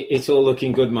up. It's all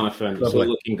looking good, my friend. It's all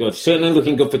looking good. Certainly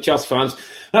looking good for Chelsea fans.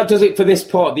 That does it for this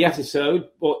part of the episode.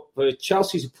 But for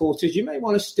Chelsea supporters, you may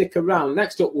want to stick around.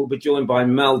 Next up, we'll be joined by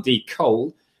Mel D,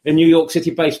 a New York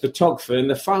City-based photographer and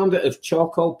the founder of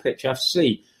Charcoal Pitch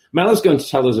FC. Mel is going to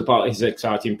tell us about his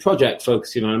exciting project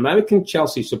focusing on American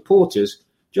Chelsea supporters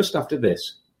just after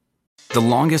this. The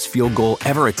longest field goal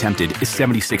ever attempted is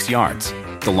 76 yards.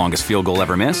 The longest field goal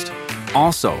ever missed?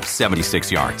 Also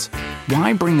 76 yards.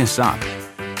 Why bring this up?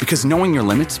 Because knowing your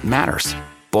limits matters,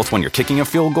 both when you're kicking a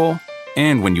field goal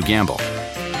and when you gamble.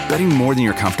 Betting more than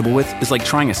you're comfortable with is like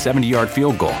trying a 70-yard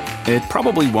field goal. It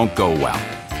probably won't go well.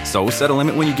 So set a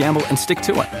limit when you gamble and stick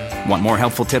to it. Want more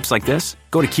helpful tips like this?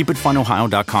 Go to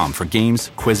keepitfunohio.com for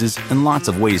games, quizzes, and lots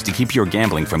of ways to keep your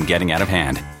gambling from getting out of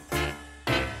hand.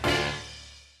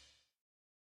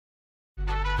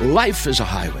 Life is a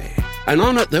highway, and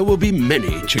on it there will be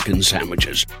many chicken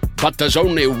sandwiches. But there's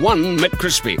only one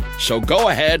McCrispy. So go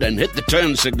ahead and hit the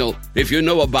turn signal if you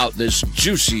know about this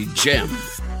juicy gem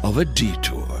of a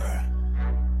detour.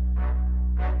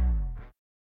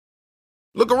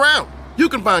 Look around. You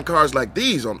can find cars like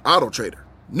these on AutoTrader.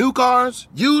 New cars,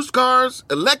 used cars,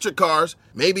 electric cars,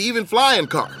 maybe even flying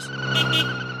cars.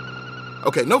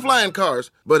 Okay, no flying cars,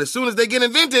 but as soon as they get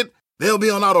invented, they'll be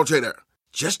on AutoTrader.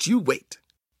 Just you wait.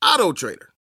 AutoTrader.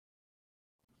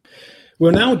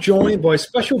 We're now joined by a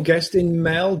special guest in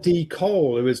Mel D,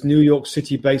 who is New York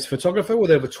City-based photographer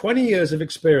with over 20 years of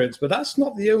experience. But that's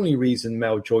not the only reason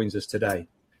Mel joins us today.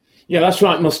 Yeah, that's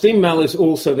right, Mustoe. Mel is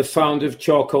also the founder of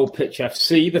Charcoal Pitch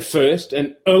FC, the first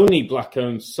and only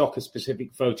black-owned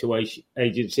soccer-specific photo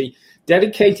agency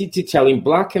dedicated to telling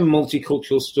black and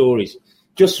multicultural stories.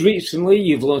 Just recently,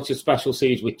 you've launched a special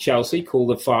series with Chelsea called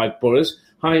The 5 Boroughs,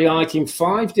 highlighting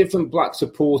 5 different black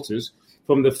supporters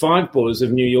from the 5 boroughs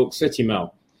of New York City,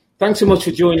 Mel. Thanks so much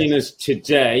for joining us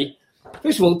today.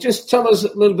 First of all, just tell us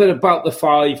a little bit about the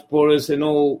 5 boroughs and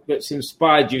all that's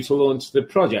inspired you to launch the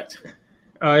project.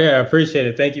 Oh, yeah, I appreciate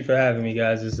it. Thank you for having me,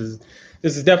 guys. This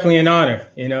is definitely an honor.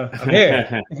 I'm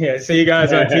here. Yeah, see you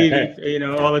guys on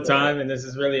TV, all the time, and this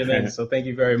is really amazing. So thank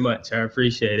you very much. I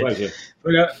appreciate it. Pleasure.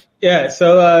 But,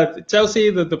 so Chelsea,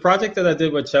 the project that I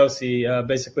did with Chelsea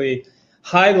basically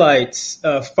highlights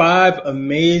 5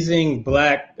 amazing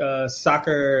black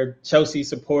soccer Chelsea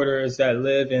supporters that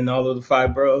live in all of the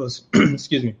 5 boroughs,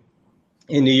 excuse me,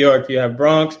 in New York. You have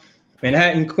Bronx,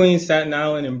 Manhattan, Queens, Staten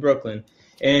Island, and Brooklyn.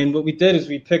 And what we did is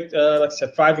we picked, like I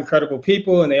said, 5 incredible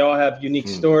people, and they all have unique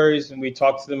stories. And we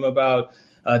talked to them about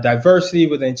diversity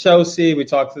within Chelsea. We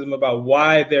talked to them about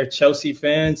why they're Chelsea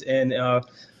fans and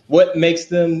what makes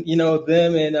them,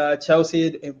 them and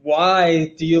Chelsea. And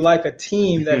why do you like a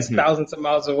team that's thousands of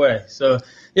miles away? So,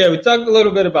 yeah, we talked a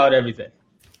little bit about everything.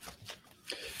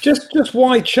 Just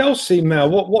why Chelsea, Mel?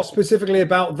 What specifically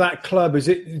about that club? Is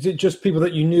it just people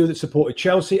that you knew that supported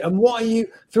Chelsea? And what are you,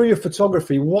 through your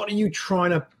photography, what are you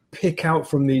trying to pick out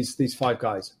from these 5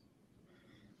 guys?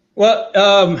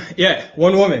 Well, yeah,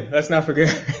 one woman. Let's not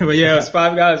forget. But yeah, it was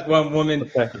 5 guys, 1 woman.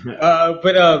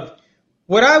 But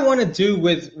what I want to do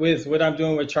with what I'm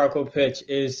doing with Charcoal Pitch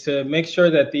is to make sure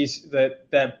that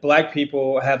that Black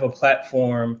people have a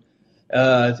platform,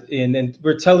 and then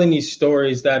we're telling these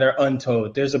stories that are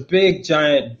untold. There's a big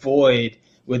giant void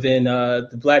within the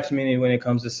Black community when it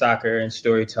comes to soccer and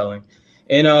storytelling.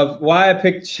 And why I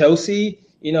picked Chelsea,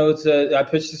 I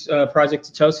pitched this project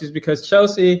to Chelsea is because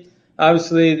Chelsea.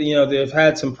 Obviously, they've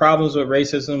had some problems with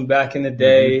racism back in the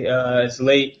day, as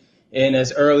late and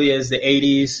as early as the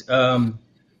 80s.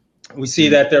 We see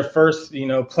that their first,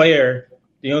 player,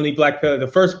 the only Black player, the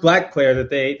first Black player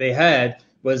that they had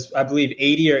was, I believe,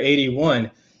 80 or 81.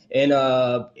 And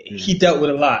he dealt with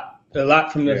a lot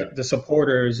from the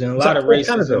supportwith a lot of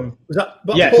racism. Was that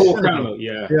yes.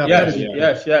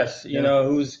 Yes.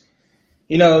 Who's,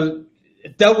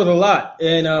 dealt with a lot.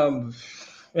 And,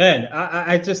 man,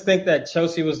 I just think that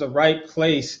Chelsea was the right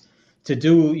place to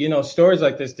do, stories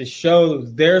like this, to show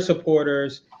their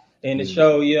supporters and to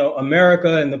show,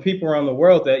 America and the people around the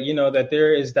world that, that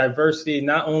there is diversity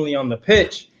not only on the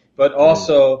pitch, but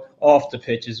also off the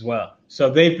pitch as well. So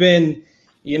they've been,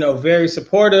 very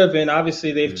supportive, and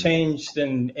obviously they've changed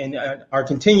and are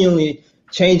continually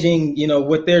changing,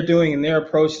 what they're doing in their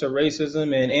approach to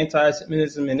racism and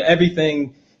anti-Semitism and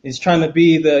everything. Is trying to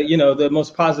be the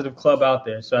most positive club out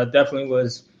there. So I definitely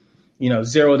was,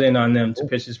 zeroed in on them to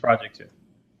pitch this project to.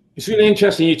 It's really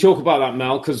interesting you talk about that,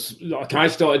 Mel, because I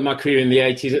started my career in the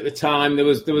 80s. At the time, there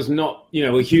was not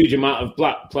a huge amount of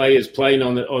Black players playing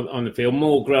on the field,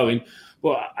 more growing.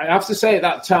 But I have to say, at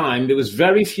that time, there was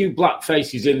very few Black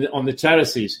faces on the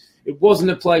terraces. It wasn't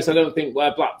a place, I don't think,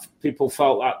 where Black people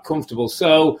felt that comfortable.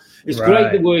 So it's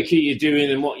great the work that you're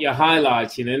doing and what you're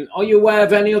highlighting. And are you aware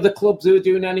of any other clubs who are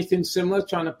doing anything similar,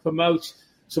 trying to promote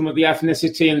some of the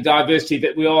ethnicity and diversity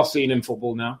that we are seeing in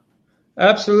football now?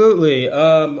 Absolutely.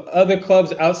 Other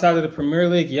clubs outside of the Premier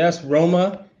League, yes,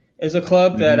 Roma is a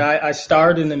club that I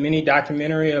starred in the mini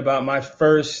documentary about my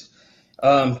first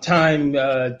time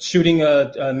shooting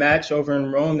a match over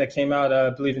in Rome that came out,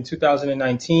 I believe, in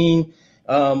 2019.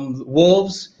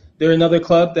 Wolves, they're another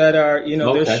club that are,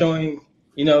 they're showing,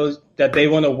 that they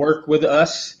want to work with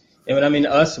us. And when I mean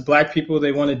us, Black people,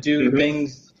 they want to do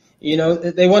things,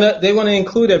 they want to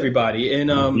include everybody. And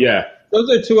those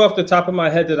are 2 off the top of my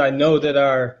head that I know that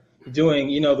are doing,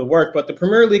 the work. But the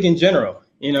Premier League in general,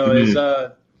 is,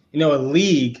 a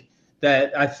league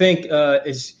that I think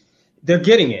they're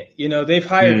getting it. They've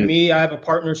hired me. I have a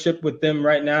partnership with them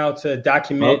right now to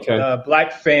document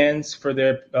Black fans for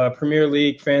their Premier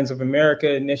League Fans of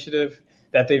America initiative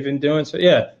that they've been doing. So,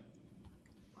 yeah,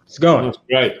 it's going. That's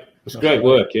great. It's great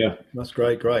work, yeah. That's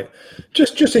great.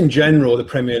 Just in general, the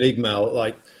Premier League, Mel,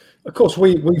 of course,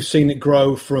 we've seen it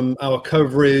grow from our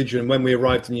coverage and when we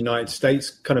arrived in the United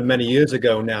States kind of many years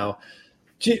ago now.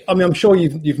 I'm sure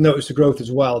you've noticed the growth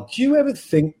as well. Do you ever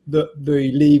think that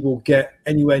the league will get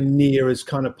anywhere near as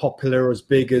kind of popular, as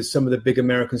big as some of the big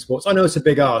American sports? I know it's a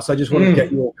big ask. I just want to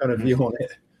get your kind of view on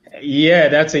it. Yeah,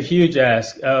 that's a huge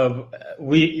ask.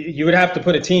 You would have to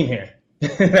put a team here.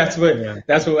 That's what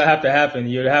would have to happen.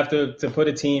 You'd have to put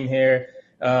a team here.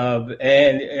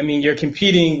 And I mean, you're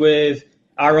competing with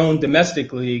our own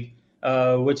domestic league,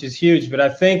 which is huge. But I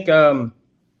think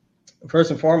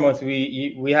first and foremost,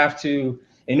 we have to,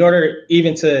 in order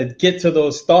even to get to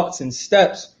those thoughts and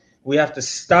steps, we have to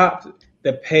stop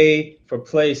the pay for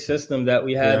play system that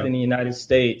we have in the United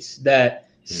States that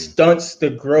stunts the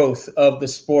growth of the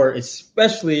sport,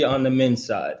 especially on the men's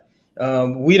side.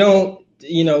 We don't,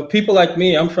 people like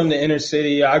me, I'm from the inner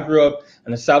city. I grew up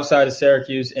on the south side of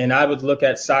Syracuse, and I would look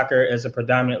at soccer as a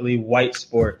predominantly white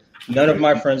sport. None of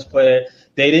my friends play it.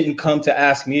 They didn't come to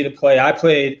ask me to play. I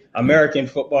played American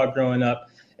football growing up.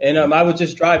 And I would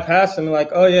just drive past them like,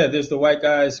 oh, yeah, there's the white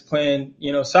guys playing,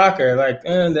 soccer. Like,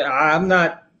 I'm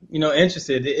not,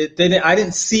 interested. I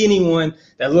didn't see anyone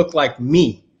that looked like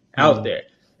me out there.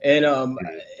 And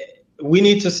we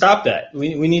need to stop that.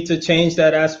 We need to change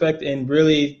that aspect and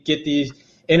really get these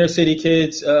inner city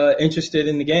kids interested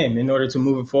in the game in order to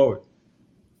move it forward.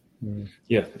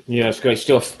 Yeah, it's great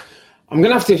stuff. I'm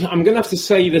gonna have to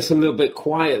say this a little bit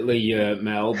quietly,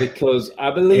 Mel, because I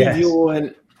believe you're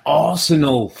an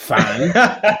Arsenal fan,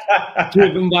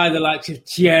 driven by the likes of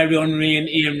Thierry Henry and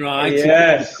Ian Wright.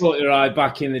 Yes, caught your eye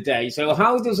back in the day. So,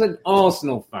 how does an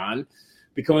Arsenal fan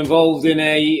become involved in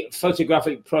a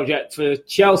photographic project for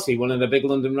Chelsea, one of the big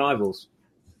London rivals?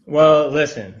 Well,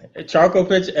 listen, Charcoal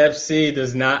Pitch FC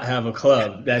does not have a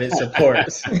club that it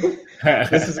supports.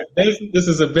 This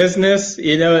is a business,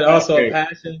 and also a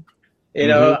passion.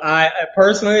 I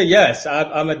personally, yes,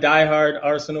 I'm a diehard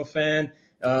Arsenal fan.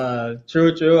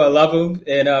 True. I love him.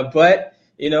 And but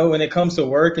when it comes to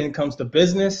work and it comes to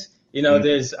business,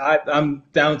 I'm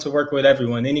down to work with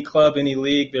everyone, any club, any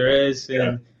league there is,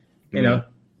 and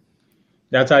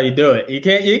that's how you do it. You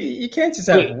can't just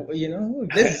have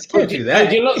this can't do that.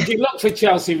 Do you look for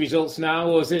Chelsea results now,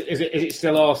 or is it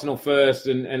still Arsenal first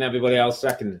and everybody else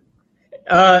second?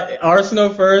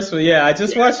 Arsenal first. Well, yeah, I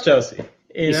just watched Chelsea.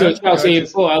 So Chelsea.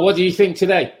 What do you think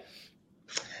today?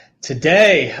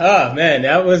 Today, oh man,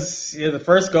 that was the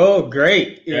first goal.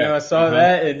 Great, I saw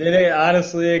that, and then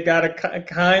it got a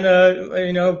kind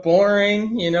of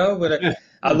boring, But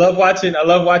I love watching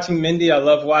Mendy. I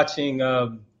love watching,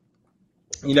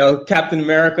 Captain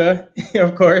America.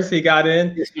 Of course, he got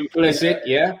in. It's implicit,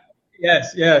 yeah.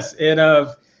 Yes, and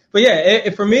but yeah,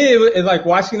 for me, it like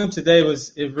watching them today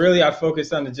I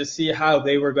focused on to just see how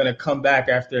they were going to come back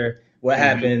after what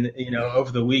happened,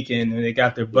 over the weekend, and they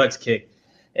got their butts kicked.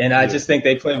 And I just think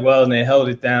they played well and they held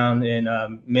it down. And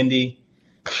Mendy,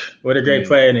 what a great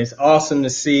player. And it's awesome to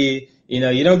see, you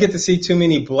don't get to see too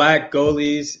many black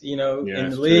goalies, in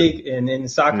the league and in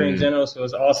soccer in general. So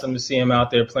it's awesome to see him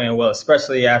out there playing well,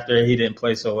 especially after he didn't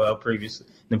play so well in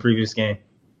the previous game.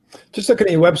 Just looking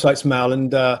at your websites, Mal,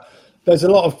 and there's a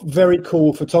lot of very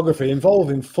cool photography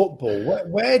involving football.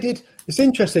 It's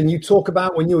interesting. You talk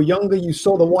about when you were younger, you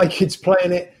saw the white kids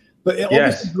playing it. But it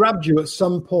obviously grabbed you at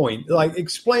some point. Like,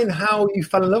 explain how you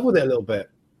fell in love with it a little bit.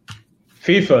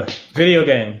 FIFA, video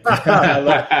game. I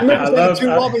love two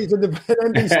Robbies in the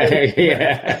NBC.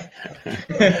 Yeah.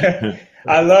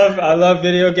 I love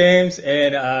video games,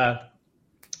 and I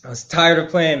was tired of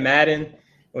playing Madden,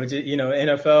 which is,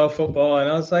 NFL football,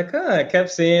 and I was like, I kept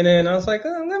seeing it, and I was like,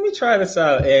 let me try this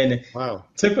out. And it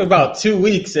took about 2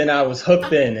 weeks, and I was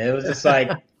hooked in. It was just like,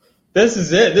 this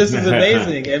is it. This is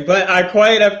amazing. But I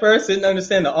quite at first didn't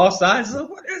understand the offsides. So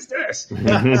what is this?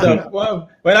 So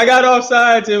when I got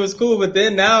offsides, it was cool. But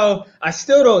then now I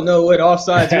still don't know what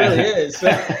offsides really is. So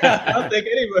I don't think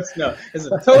any of us know. Is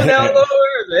it a toe down lower?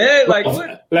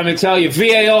 What? Let me tell you,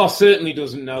 VAR certainly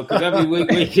doesn't know, because every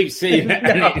week we keep seeing it,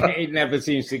 and it never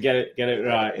seems to get it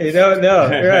right. You don't know,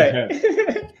 right?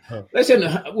 Listen,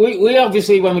 we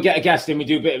obviously, when we get a guest in, we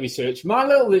do a bit of research. My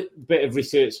little bit of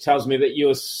research tells me that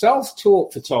you're a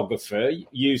self-taught photographer.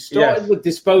 You started with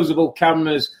disposable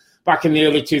cameras back in the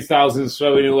early 2000s,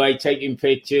 throwing away, taking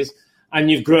pictures,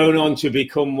 and you've grown on to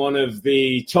become one of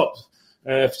the top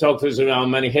photographers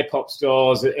around many hip-hop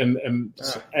stars and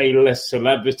A-list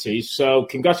celebrities. So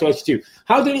congratulations to you.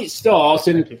 How did it start,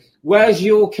 and where's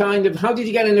your how did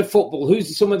you get into football?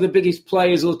 Who's some of the biggest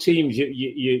players or teams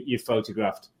you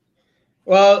photographed?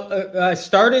 Well, I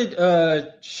started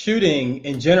shooting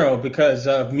in general because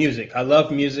of music. I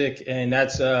love music, and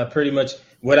that's pretty much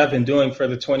what I've been doing for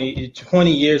the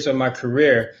 20 years of my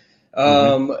career.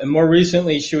 And more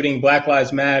recently, shooting Black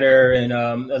Lives Matter and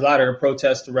a lot of the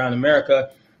protests around America.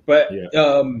 But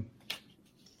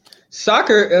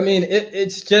soccer, I mean,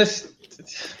 it's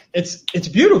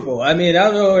beautiful. I mean, I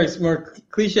don't know, it's more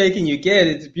cliche can you get.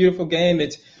 It's a beautiful game.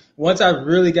 It's once I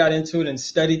really got into it and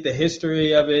studied the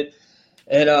history of it,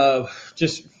 and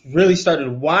just really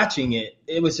started watching it,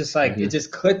 it was just like, it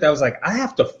just clicked. I was like, I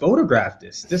have to photograph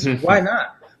this. Why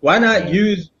not? Why not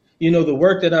use, the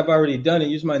work that I've already done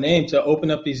and use my name to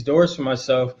open up these doors for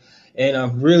myself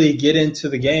and really get into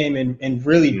the game and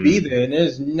really be there. And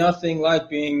there's nothing like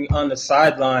being on the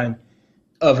sideline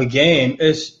of a game.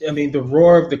 The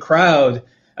roar of the crowd.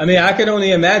 I mean, I can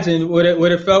only imagine what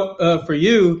it felt for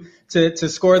you to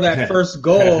score that first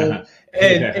goal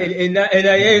and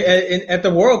at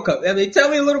the World Cup. I mean, tell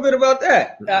me a little bit about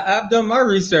that. I've done my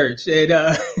research. And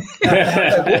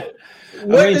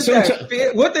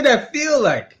what did that feel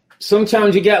like?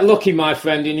 Sometimes you get lucky, my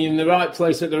friend, and you're in the right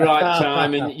place at the right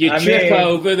time, and you trip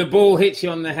over, the ball hits you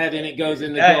on the head, and it goes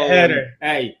in the goal. Header.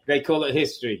 Hey, they call it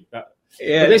history. But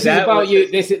this is about you.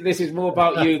 This is more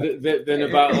about you than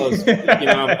about us.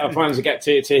 Our fans get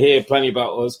to hear plenty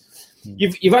about us.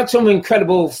 You've had some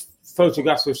incredible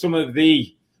photographs with some of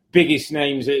the biggest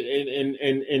names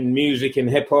in music and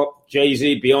hip hop: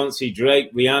 Jay-Z, Beyonce,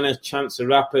 Drake, Rihanna, Chance the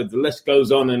Rapper. The list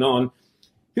goes on and on.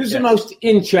 Who's the most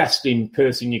interesting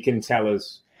person you can tell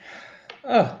us?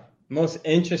 Oh, most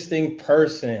interesting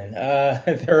person.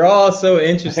 They're all so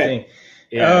interesting.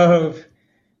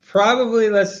 Probably,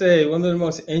 let's say, one of the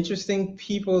most interesting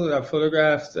people that I've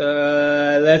photographed,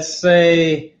 let's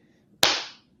say...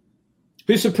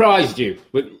 Who surprised you?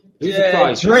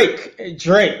 Drake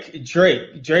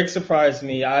surprised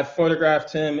me. I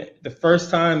photographed him the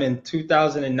first time in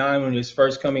 2009 when he was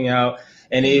first coming out,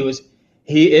 and he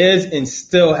is and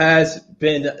still has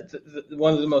been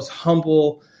one of the most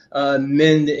humble,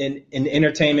 men in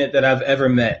entertainment that I've ever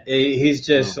met. He's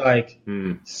just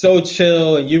so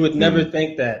chill, and you would never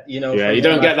think that. Yeah, you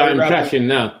don't get that impression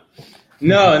now.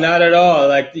 No, not at all.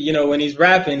 Like, when he's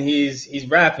rapping, he's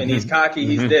rapping, he's cocky,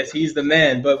 he's this, he's the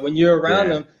man. But when you're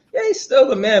around him, he's still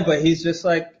the man, but he's just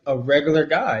like a regular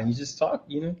guy. And you just talk,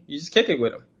 you just kick it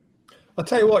with him. I'll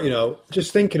tell you what,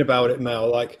 just thinking about it, Mel,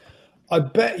 like, I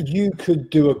bet you could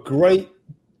do a great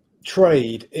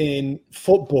trade in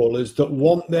footballers that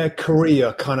want their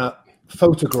career kind of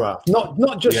photographed.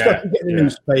 Not just stuff you get in the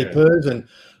newspapers,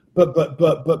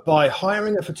 but by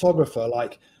hiring a photographer,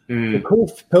 like, the cool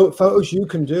photos you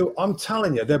can do, I'm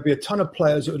telling you, there'd be a ton of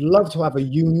players that would love to have a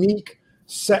unique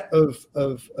set of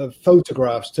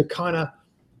photographs to kind of,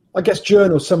 I guess,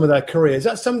 journal some of their career. Is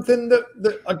that something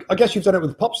that I guess you've done it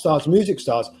with pop stars, music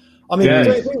stars? I mean, don't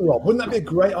you think, Rob? Wouldn't that be a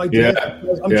great idea?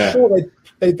 Yeah. I'm sure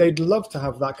they'd love to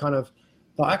have that kind of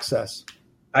access.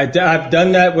 I've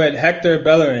done that with Hector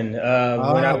Bellerin when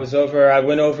I was over. I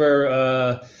went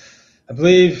over. I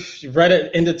believe right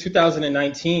at end of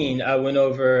 2019, I went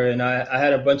over and I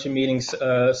had a bunch of meetings,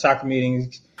 soccer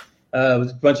meetings,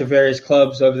 with a bunch of various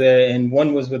clubs over there. And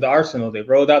one was with Arsenal. They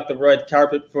rolled out the red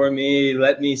carpet for me,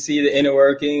 let me see the inner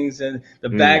workings and the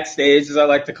backstage, as I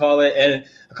like to call it. And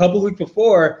a couple of weeks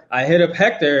before, I hit up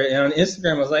Hector and on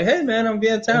Instagram. I was like, hey, man, I'm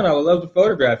being in town. I would love to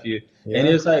photograph you. Yeah. And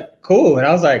he was like, cool. And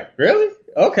I was like, really?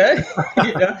 Okay.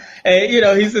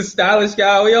 And, he's a stylish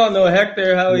guy. We all know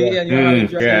Hector, how he dresses.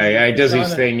 He does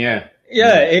his thing,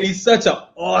 Yeah, and he's such an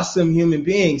awesome human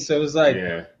being. So it was like,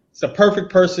 it's a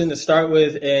perfect person to start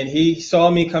with. And he saw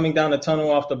me coming down the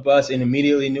tunnel off the bus and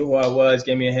immediately knew who I was,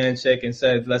 gave me a handshake and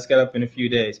said, let's get up in a few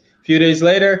days. A few days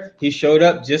later, he showed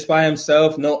up just by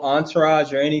himself, no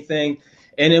entourage or anything.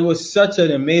 And it was such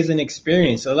an amazing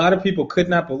experience. A lot of people could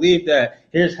not believe that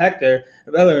here's Hector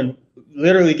Bellerin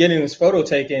literally getting his photo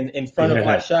taken in front of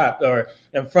my shop or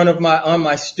in front of on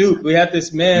my stoop. We had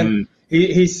this man,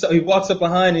 he walks up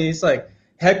behind and he's like,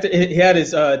 Hector, he had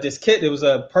his this kit. It was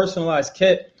a personalized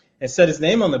kit and said his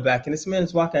name on the back. And this man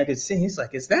is walking, I could see, he's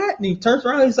like, is that? And he turns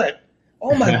around, he's like,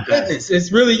 oh my goodness,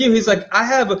 it's really you. He's like,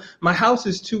 my house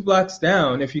is 2 blocks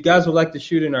down. If you guys would like to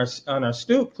shoot on our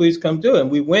stoop, please come do it. And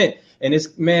we went. And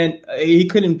this man, he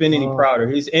couldn't have been any prouder.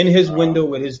 He's in his window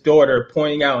with his daughter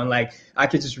pointing out, and like I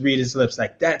could just read his lips,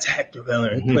 like that's Hector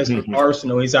Bellerin. He plays for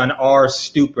Arsenal. He's on our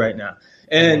stoop right now.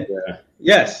 And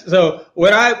yes, so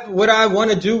what I want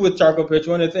to do with Charcoal Pitch,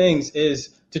 one of the things is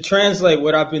to translate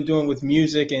what I've been doing with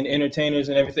music and entertainers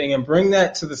and everything, and bring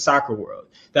that to the soccer world.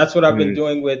 That's what I've been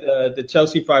doing with the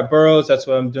Chelsea 5 Boroughs. That's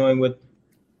what I'm doing with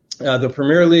the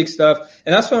Premier League stuff,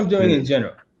 and that's what I'm doing in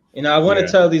general. I want to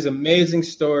tell these amazing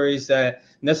stories that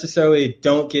necessarily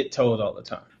don't get told all the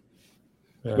time.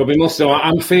 Robbie Mustoe,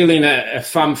 I'm feeling a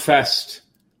Fan Fest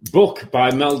book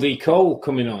by Mel D. Cole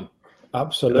coming on.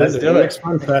 Absolutely. Let's do it.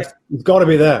 Fan Fest. You've got to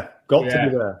be there. Got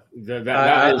to be there.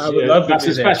 I would love that's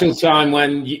a special time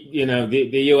when the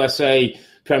USA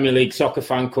Premier League soccer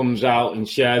fan comes out and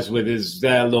shares with us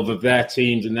their love of their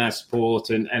teams and their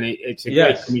sport, and it's a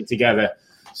great coming together.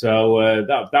 So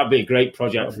that'd be a great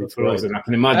project for us, and I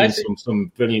can imagine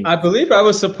some brilliant. I believe I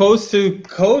was supposed to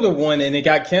code one, and it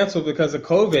got canceled because of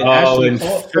COVID.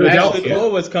 Ashley Cole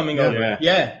was coming over.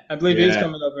 Yeah, I believe he's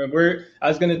coming over, and I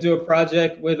was going to do a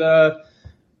project with I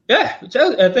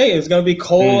think it was going to be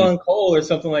Cole on Cole or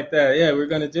something like that. Yeah, we're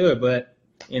going to do it, but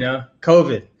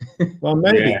COVID. Well,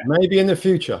 maybe in the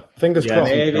future. Fingers crossed.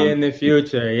 Maybe in the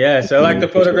future. Yeah. So I like to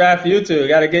photograph you two.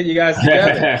 Got to get you guys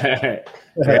together.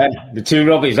 The two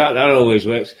Robbies, that always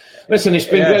works. Listen, it's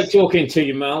been great talking to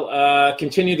you, Mel.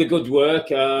 Continue the good work.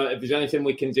 If there's anything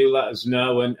we can do, let us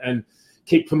know, and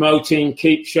keep promoting,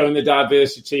 keep showing the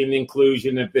diversity and the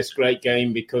inclusion of this great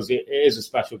game, because it is a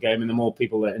special game, and the more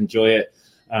people that enjoy it,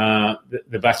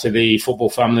 the better the football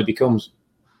family becomes.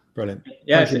 Brilliant.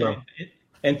 Yes,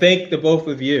 and thank the both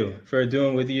of you for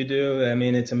doing what you do. I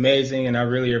mean, it's amazing, and I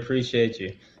really appreciate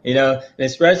you. And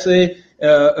especially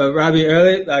Robbie,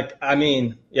 Earle,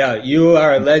 you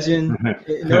are a legend.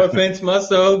 No offense,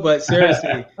 Mustoe, but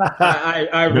seriously,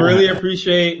 I really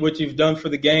appreciate what you've done for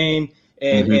the game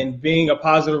and being a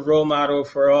positive role model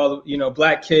for all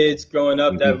black kids growing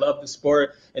up that love the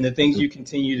sport and the things you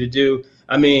continue to do.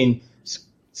 I mean,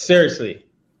 seriously,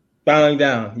 bowing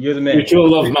down. You're the man. Mutual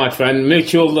love, my friend.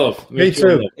 Mutual love. Me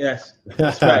too. Yes,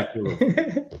 that's right.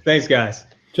 Thanks, guys.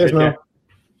 Cheers, man.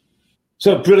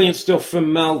 So brilliant stuff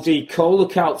from Mel D.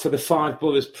 Look out for the Five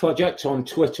Brothers Project on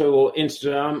Twitter or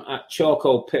Instagram at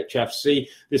Charcoal Pitch FC.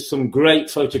 There's some great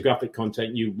photographic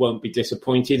content. You won't be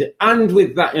disappointed. And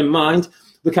with that in mind,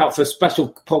 look out for a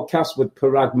special podcast with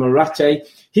Parag Marathe.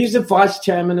 He's the vice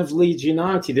chairman of Leeds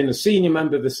United and a senior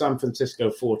member of the San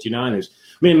Francisco 49ers.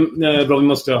 Me and Robbie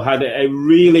Mustoe had a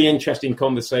really interesting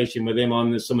conversation with him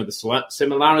on some of the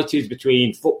similarities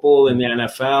between football and the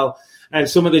NFL and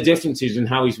some of the differences in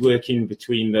how he's working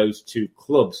between those two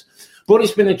clubs. But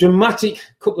it's been a dramatic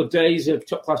couple of days of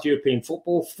top-class European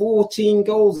football. 14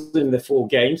 goals in the 4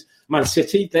 games. Man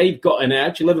City, they've got an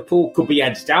edge. Liverpool could be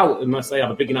edged out unless they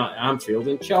have a big night at Anfield.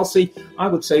 And Chelsea, I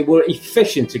would say, were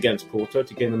efficient against Porto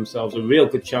to give themselves a real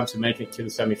good chance of making it to the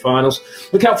semi-finals.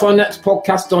 Look out for our next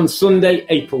podcast on Sunday,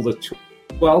 April the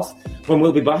 12th, when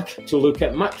we'll be back to look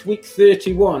at match week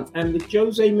 31 and the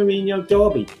Jose Mourinho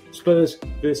derby, Spurs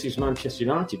versus Manchester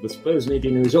United, with Spurs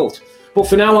needing a result. But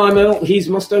for now, I'm Earle, he's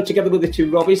Mustoe, together with the two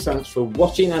Robbies. Thanks for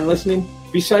watching and listening.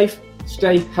 Be safe,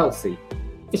 stay healthy.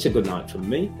 It's a good night from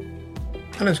me.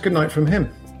 And it's good night from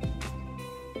him.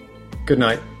 Good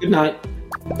night. Good night.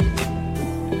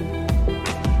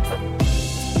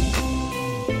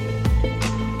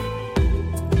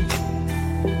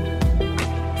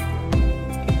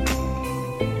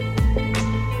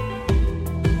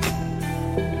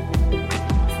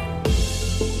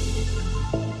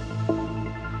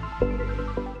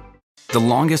 The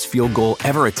longest field goal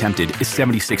ever attempted is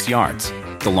 76 yards.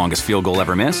 The longest field goal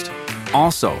ever missed?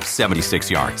 Also 76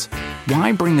 yards.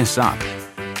 Why bring this up?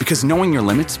 Because knowing your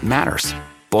limits matters,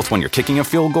 both when you're kicking a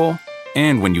field goal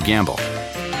and when you gamble.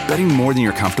 Betting more than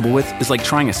you're comfortable with is like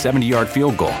trying a 70-yard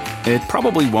field goal. It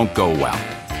probably won't go well.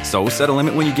 So set a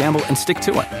limit when you gamble and stick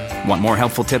to it. Want more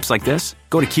helpful tips like this?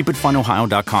 Go to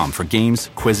keepitfunohio.com for games,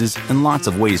 quizzes, and lots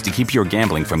of ways to keep your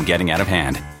gambling from getting out of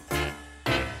hand.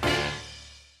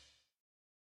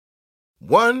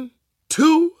 1,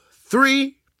 2,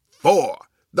 3, 4.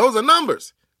 Those are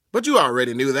numbers. But you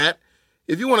already knew that.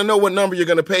 If you want to know what number you're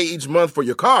going to pay each month for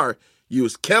your car,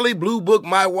 use Kelley Blue Book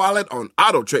My Wallet on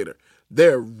Auto Trader.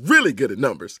 They're really good at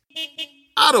numbers.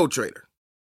 Auto Trader.